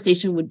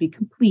conversation would be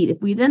complete if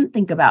we didn't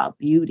think about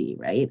beauty,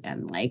 right?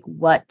 And like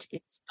what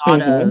it's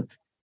thought of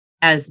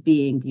as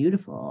being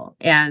beautiful,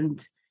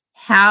 and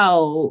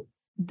how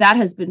that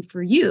has been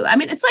for you. I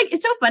mean, it's like,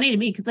 it's so funny to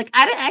me because like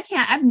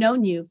I've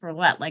known you for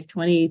what, like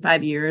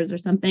 25 years or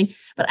something,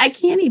 but I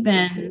can't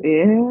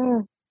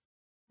even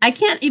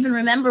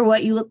remember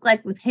what you look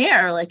like with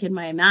hair, like in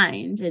my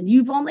mind. And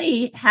you've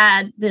only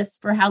had this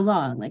for how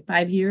long? Like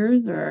 5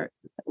 years or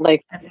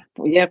like,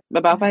 yeah,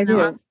 about 5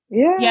 years.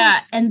 Yeah.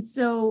 Yeah. And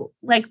so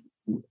like,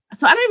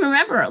 so I don't even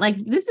remember, like,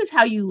 this is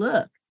how you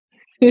look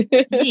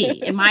to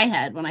me in my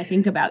head when I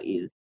think about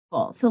you.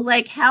 So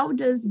like, how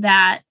does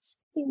that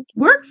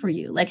work for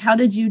you? Like, how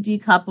did you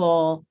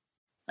decouple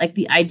like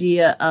the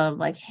idea of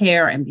like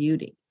hair and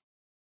beauty?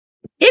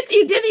 If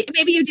you did,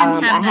 maybe you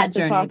didn't have that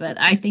journey, but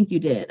I think you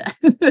did.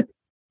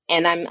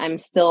 And I'm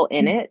still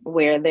in it,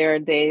 where there are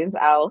days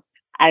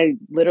I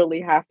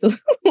literally have to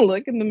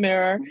look in the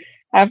mirror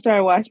after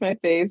I wash my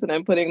face and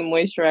I'm putting the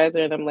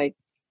moisturizer and I'm like,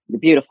 you're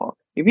beautiful.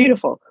 You're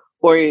beautiful.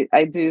 Or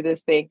I do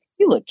this thing,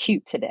 you look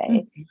cute today.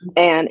 Mm-hmm.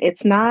 And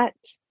it's not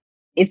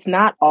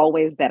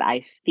always that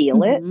I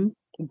feel it,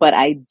 but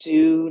I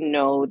do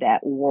know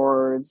that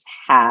words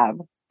have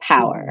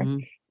power. Mm-hmm.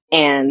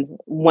 And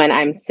when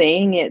I'm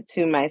saying it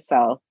to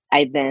myself,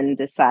 I then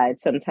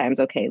decide sometimes,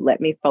 okay, let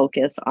me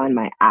focus on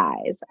my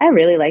eyes. I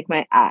really like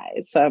my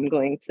eyes, so I'm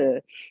going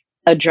to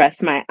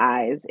address my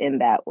eyes in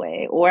that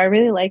way. Or I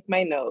really like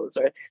my nose.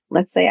 Or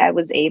let's say I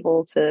was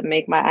able to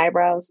make my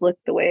eyebrows look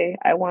the way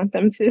I want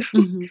them to.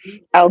 Mm-hmm.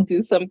 I'll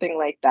do something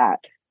like that.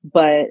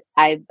 But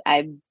I've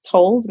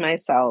told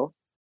myself,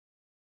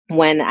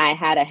 when I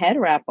had a head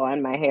wrap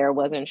on, my hair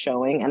wasn't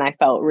showing, and I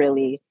felt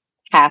really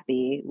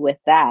happy with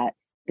that.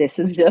 This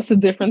is just a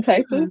different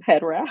type of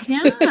head wrap.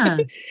 Yeah.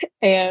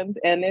 and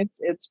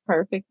it's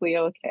perfectly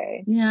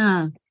okay.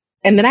 Yeah.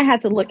 And then I had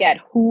to look at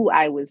who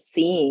I was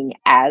seeing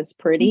as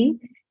pretty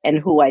and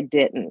who I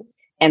didn't.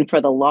 And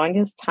for the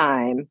longest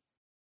time,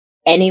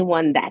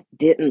 anyone that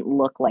didn't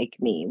look like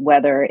me,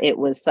 whether it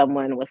was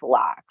someone with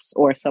locks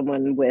or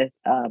someone with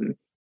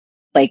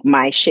like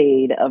my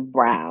shade of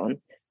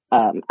brown,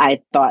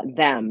 I thought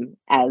them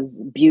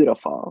as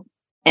beautiful.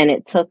 And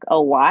it took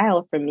a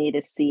while for me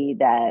to see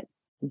that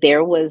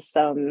there was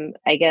some,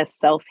 I guess,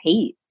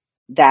 self-hate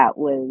that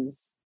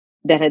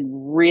had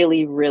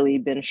really, really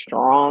been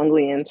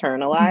strongly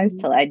internalized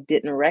till I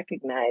didn't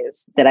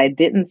recognize that I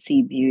didn't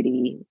see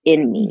beauty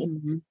in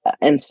me.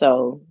 And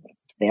so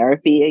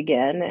therapy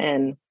again,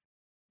 and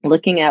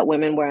looking at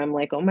women where I'm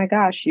like, oh my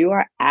gosh, you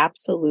are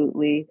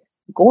absolutely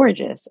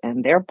gorgeous.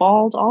 And they're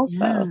bald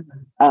also.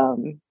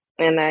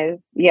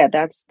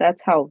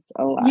 That's helped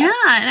a lot. Yeah.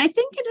 And I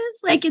think it is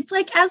like, it's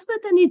like, as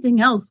with anything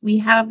else, we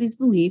have these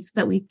beliefs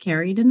that we've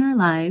carried in our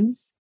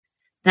lives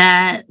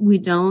that we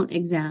don't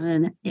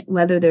examine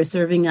whether they're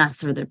serving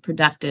us or they're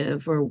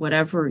productive or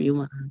whatever you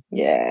want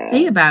to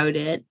say about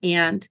it.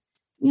 And,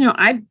 you know,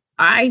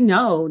 I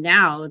know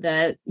now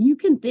that you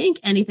can think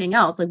anything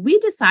else. Like, we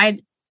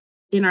decide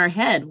in our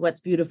head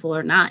what's beautiful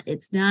or not.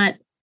 It's not,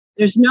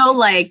 there's no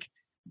like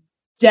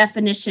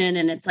definition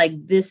and it's like,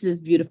 this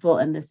is beautiful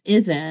and this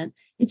isn't.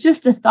 It's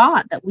just a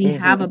thought that we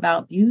have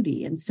about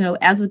beauty. And so,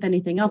 as with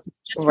anything else, it's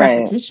just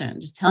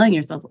repetition, just telling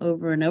yourself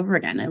over and over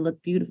again, I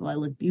look beautiful, I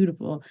look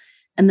beautiful.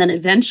 And then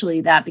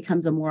eventually that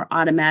becomes a more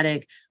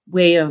automatic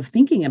way of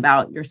thinking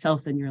about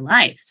yourself and your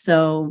life.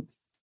 So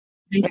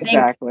I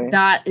think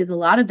that is, a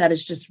lot of that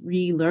is just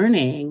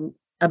relearning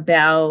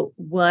about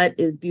what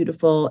is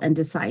beautiful and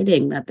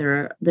deciding that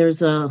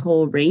there's a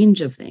whole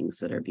range of things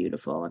that are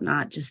beautiful and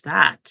not just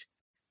that.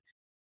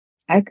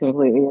 I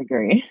completely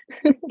agree.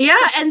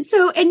 Yeah. And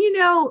so, and you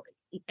know,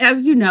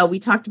 as you know, we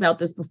talked about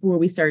this before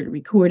we started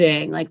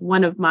recording. Like,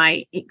 one of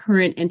my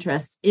current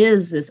interests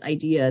is this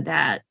idea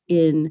that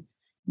in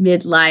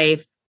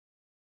midlife,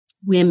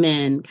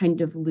 women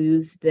kind of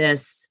lose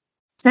this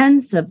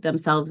sense of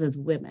themselves as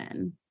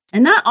women,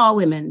 and not all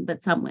women,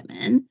 but some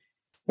women,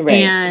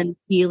 and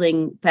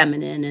feeling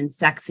feminine and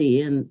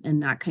sexy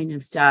and that kind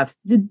of stuff.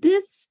 Did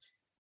this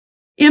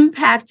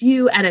impact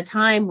you at a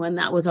time when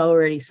that was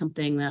already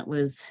something that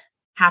was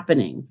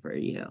happening for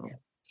you?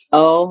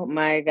 Oh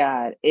my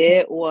God.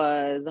 It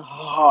was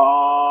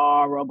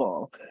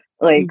horrible.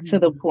 Like, to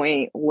the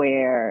point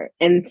where,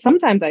 and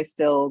sometimes I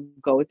still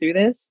go through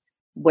this,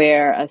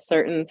 where a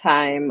certain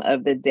time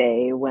of the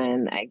day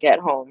when I get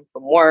home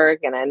from work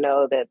and I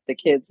know that the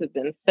kids have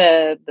been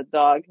fed, the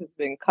dog has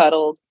been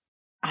cuddled,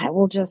 I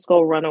will just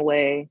go run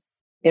away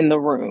in the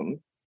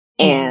room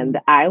and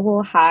I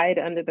will hide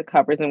under the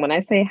covers. And when I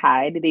say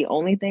hide, the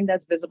only thing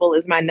that's visible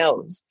is my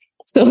nose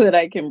so that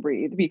I can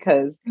breathe,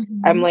 because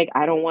I'm like,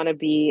 I don't want to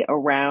be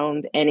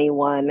around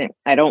anyone.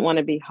 I don't want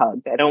to be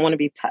hugged. I don't want to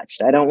be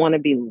touched. I don't want to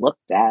be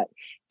looked at,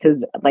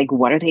 because like,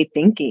 what are they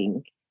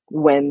thinking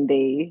when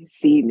they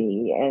see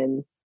me?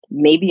 And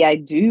maybe I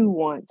do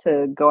want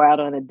to go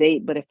out on a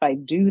date, but if I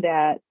do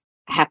that,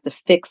 I have to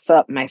fix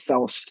up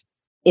myself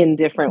in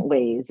different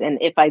ways. And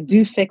if I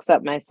do fix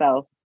up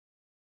myself,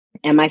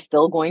 am I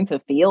still going to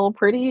feel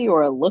pretty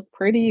or look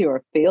pretty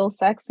or feel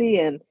sexy?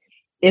 And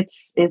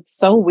it's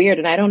so weird.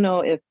 And I don't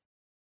know if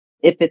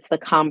it's the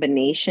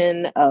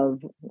combination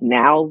of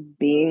now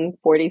being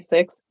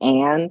 46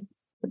 and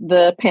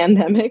the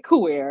pandemic,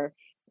 where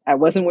I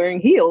wasn't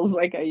wearing heels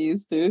like I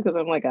used to because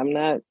I'm like, I'm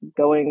not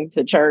going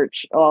to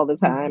church all the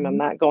time. I'm Mhm.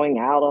 not going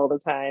out all the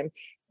time.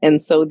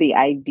 And so the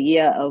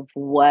idea of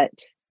what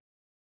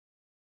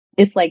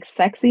it's like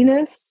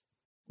sexiness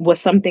was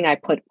something I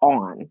put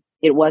on.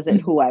 It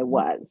wasn't who I Mhm.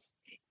 was.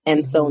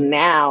 And so Mhm.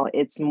 now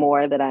it's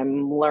more that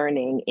I'm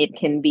learning it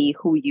can be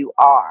who you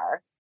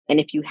are. And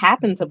if you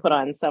happen to put Mhm.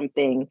 on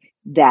something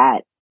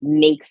that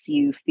makes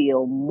you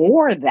feel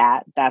more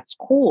that, that's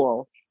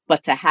cool.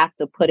 But to have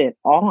to put it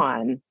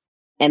on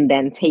and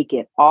then take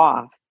it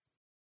off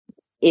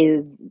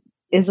is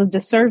is a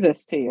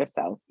disservice to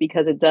yourself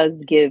because it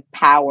does give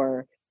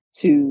power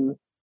to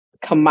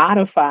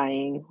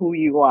commodifying who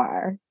you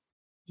are.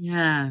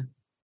 Yeah.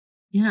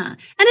 Yeah. And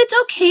it's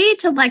okay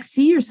to like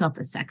see yourself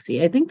as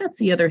sexy. I think that's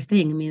the other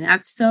thing. I mean,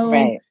 that's so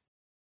Right.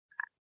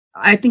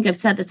 I think I've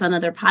said this on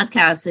other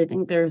podcasts. I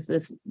think there's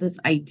this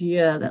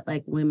idea that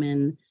like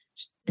women,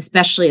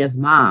 especially as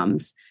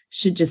moms,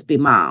 should just be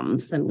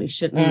moms and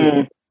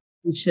Mm,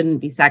 we shouldn't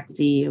be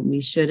sexy and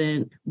we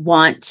shouldn't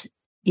want,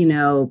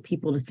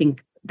 people to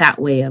think that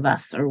way of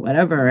us or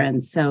whatever.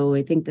 And so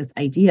I think this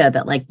idea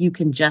that like you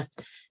can just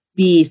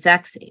be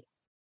sexy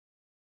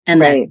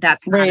and that right.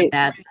 that's not a Right.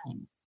 bad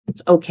thing.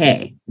 It's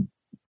okay.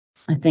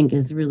 I think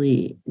is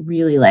really,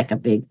 really like a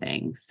big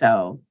thing.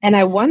 So, And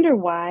I wonder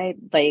why,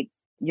 like,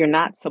 you're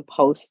not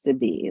supposed to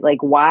be.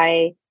 Like,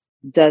 why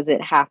does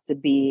it have to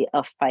be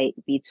a fight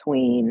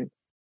between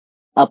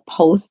a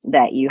post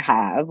that you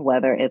have,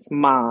 whether it's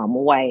mom,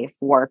 wife,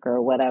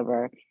 worker,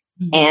 whatever,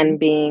 and mhm.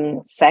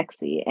 being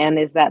sexy? And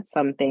is that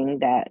something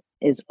that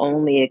is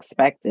only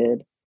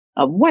expected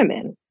of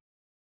women?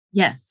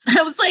 Yes.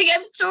 I was like,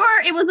 I'm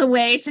sure it was a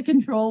way to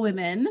control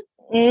women.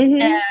 Hmm.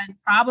 And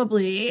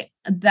probably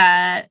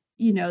that,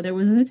 there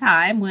was a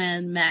time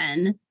when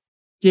men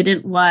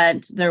didn't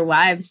want their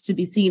wives to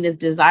be seen as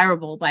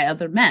desirable by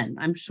other men.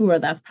 I'm sure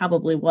that's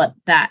probably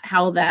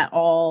how that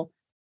all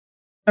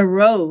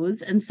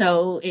arose. And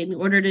so in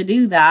order to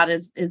do that,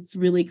 it's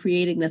really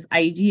creating this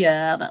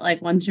idea that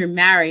like once you're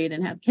married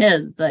and have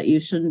kids, that you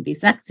shouldn't be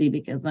sexy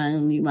because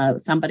then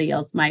somebody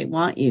else might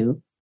want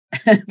you.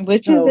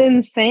 Which is So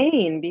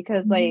insane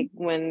because, mhm. like,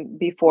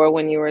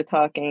 when you were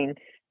talking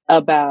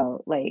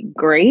about like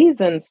grays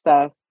and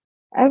stuff,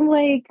 I'm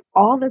like,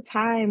 all the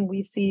time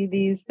we see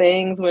these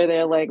things where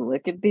they're like,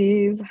 look at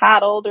these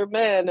hot older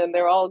men and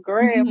they're all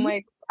gray. I'm Mhm.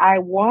 like, I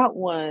want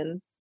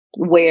one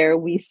where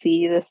we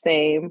see the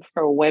same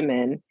for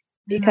women.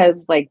 Yeah.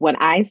 Because, like, when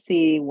I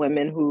see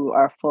women who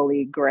are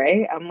fully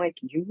gray, I'm like,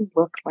 you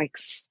look like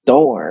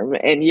Storm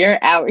and you're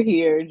out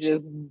here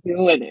just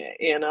doing it,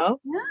 you know?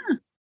 Yeah.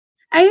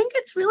 I think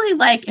it's really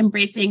like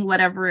embracing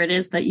whatever it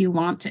is that you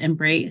want to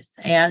embrace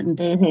and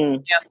Hmm.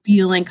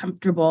 feeling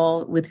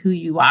comfortable with who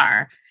you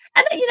are.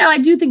 And I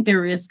do think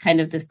there is kind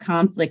of this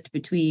conflict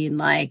between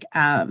like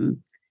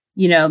men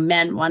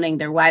wanting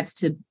their wives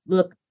to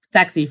look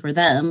sexy for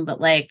them,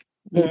 but like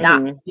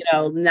Hmm.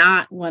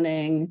 not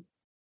wanting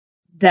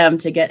them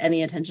to get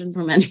any attention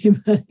from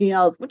anybody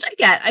else, which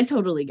I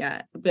totally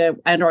get. But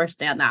I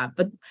understand that.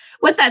 But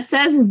what that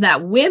says is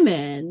that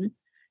women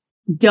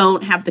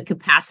don't have the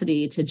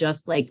capacity to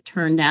just like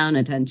turn down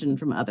attention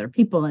from other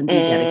people and be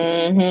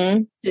dedicated.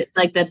 Hmm.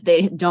 Like that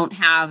they don't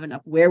have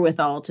enough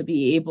wherewithal to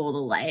be able to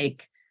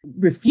like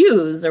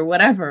refuse or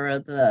whatever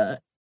the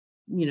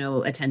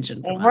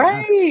attention from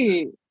others.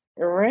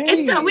 Right.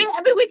 It's so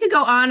Right. we could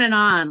go on and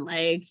on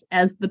like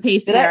as the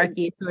Did I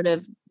patriarchy sort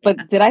of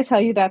did I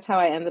tell you that's how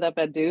I ended up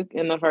at Duke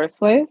in the first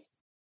place?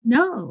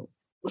 no.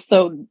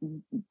 So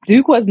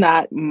Duke was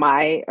not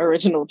my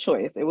original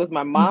choice. It was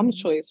my mom's Mhm.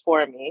 choice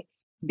for me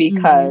Mhm.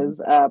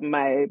 because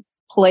my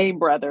play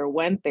brother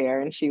went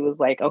there and she was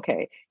like,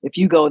 okay, if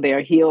you go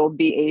there, he'll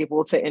be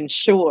able to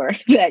ensure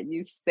that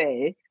you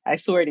stay, I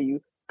swear to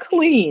you,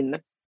 clean.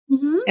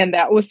 Mhm. And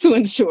that was to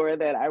ensure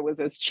that I was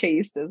as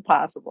chaste as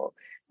possible.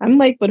 I'm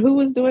like, but who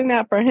was doing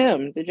that for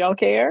him? Did y'all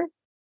care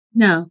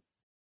No.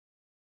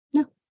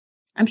 No.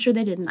 I'm sure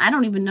they didn't. I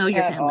don't even know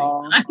your at family.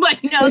 all? I'm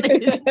like, no, they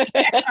didn't.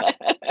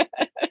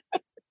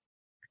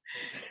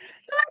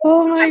 So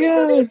Oh I my mean,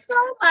 so gosh. there's so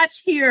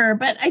much here,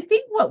 but I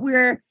think what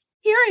we're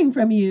hearing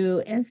from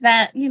you is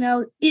that,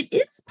 it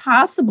is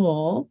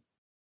possible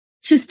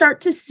to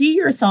start to see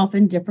yourself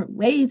in different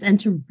ways and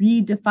to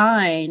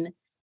redefine,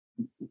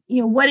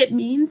 what it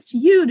means to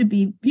you to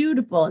be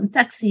beautiful and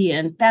sexy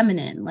and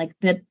feminine. Like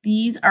that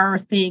these are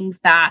things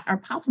that are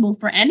possible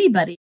for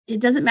anybody. It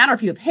doesn't matter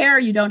if you have hair,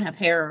 you don't have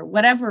hair, or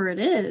whatever it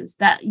is,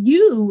 that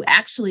you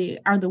actually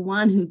are the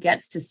one who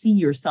gets to see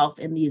yourself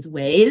in these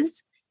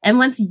ways. And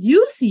once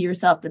you see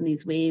yourself in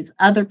these ways,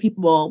 other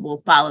people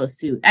will follow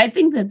suit. I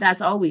think that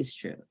that's always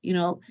true. We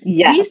set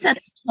Yes.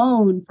 the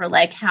tone for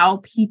like how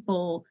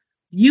people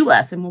view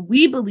us. And when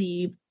we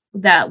believe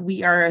that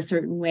we are a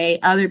certain way,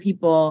 other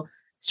people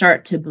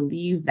start to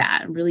believe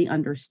that and really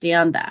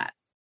understand that.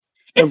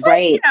 It's like,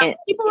 Right. And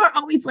people are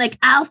always like,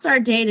 I'll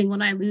start dating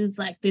when I lose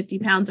like 50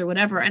 pounds or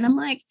whatever. And I'm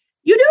like,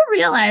 you do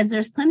realize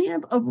there's plenty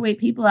of overweight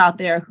people out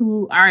there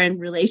who are in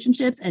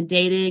relationships and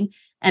dating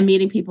and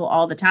meeting people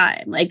all the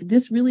time. Like,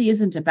 this really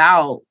isn't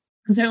about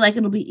because they're like,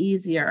 it'll be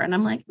easier. And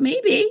I'm like,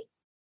 maybe.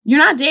 You're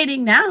not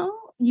dating now.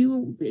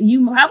 You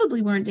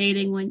probably weren't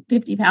dating when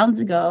 50 pounds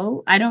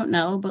ago. I don't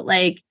know. But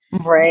like,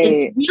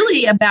 it's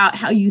really about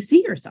how you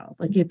see yourself.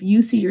 Like if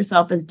you see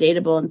yourself as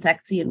dateable and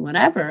sexy and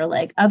whatever,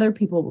 like other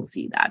people will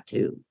see that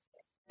too.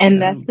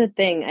 And that's the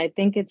thing. I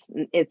think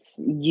it's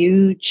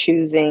you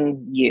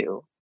choosing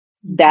you.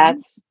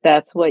 That's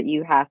what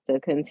you have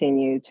to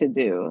continue to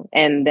do.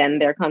 And then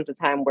there comes a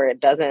time where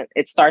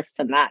it starts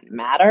to not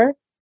matter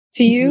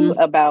to you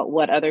about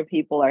what other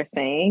people are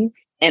saying.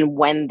 And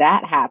when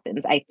that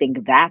happens, I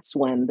think that's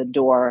when the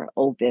door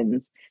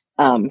opens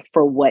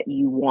for what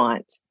you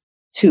want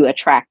to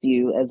attract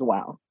you as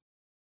well.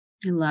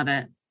 I love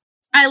it.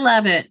 I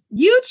love it.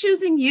 You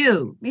choosing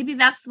you. Maybe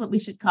that's what we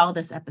should call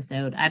this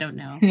episode. I don't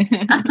know.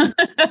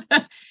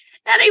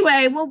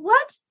 Anyway, well,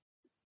 what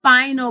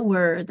final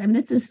words? I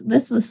mean,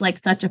 this was like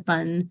such a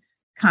fun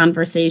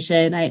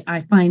conversation.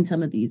 I find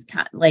some of these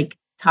like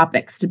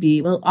topics to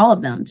be, well, all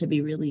of them to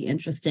be really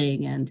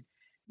interesting and,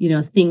 you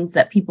know, things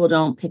that people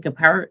don't pick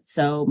apart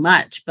so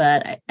much.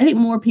 But I think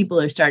more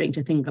people are starting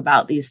to think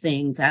about these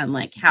things and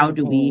like, how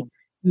do we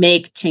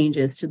make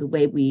changes to the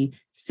way we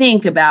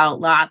think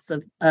about lots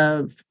of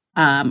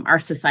our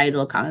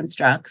societal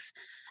constructs.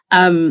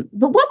 But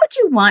what would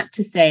you want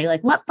to say?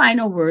 Like, what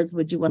final words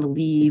would you want to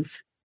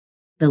leave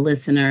the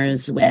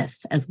listeners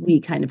with as we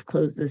kind of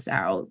close this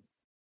out?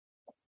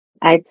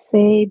 I'd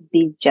say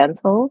be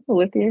gentle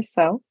with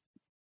yourself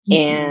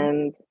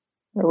and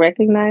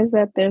recognize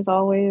that there's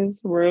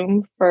always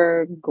room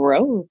for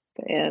growth,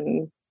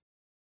 and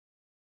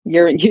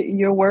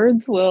your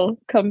words will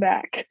come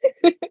back.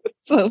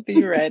 So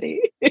be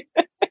ready.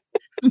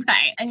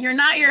 Right. And you're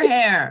not your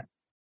hair.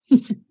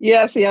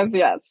 Yes.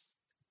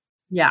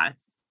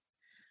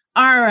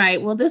 All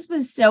right. Well, this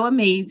was so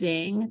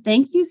amazing.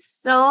 Thank you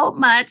so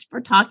much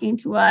for talking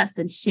to us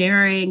and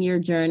sharing your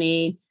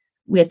journey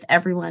with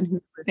everyone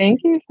who's listening. Thank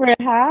you for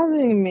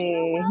having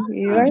me.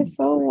 You are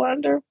so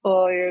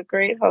wonderful. You're a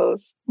great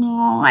host.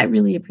 Oh, I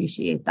really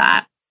appreciate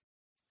that.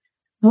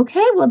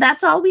 Okay. Well,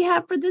 that's all we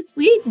have for this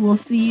week. We'll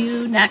see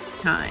you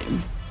next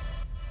time.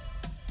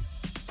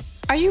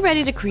 Are you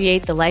ready to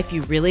create the life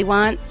you really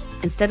want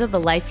instead of the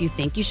life you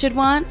think you should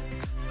want?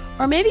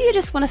 Or maybe you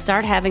just want to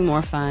start having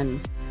more fun.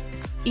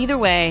 Either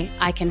way,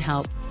 I can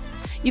help.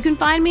 You can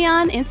find me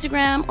on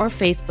Instagram or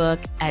Facebook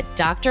at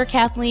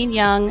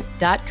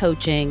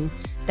drkathleenyoung.coaching.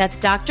 That's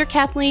Dr.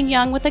 Kathleen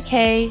Young with a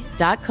K,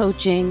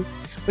 .coaching,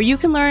 where you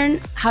can learn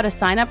how to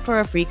sign up for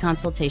a free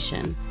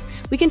consultation.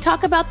 We can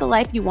talk about the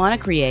life you want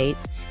to create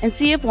and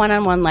see if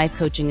one-on-one life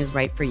coaching is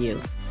right for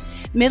you.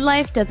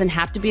 Midlife doesn't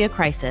have to be a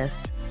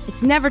crisis.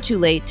 It's never too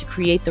late to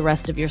create the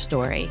rest of your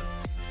story.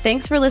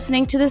 Thanks for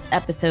listening to this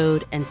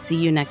episode, and see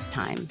you next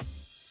time.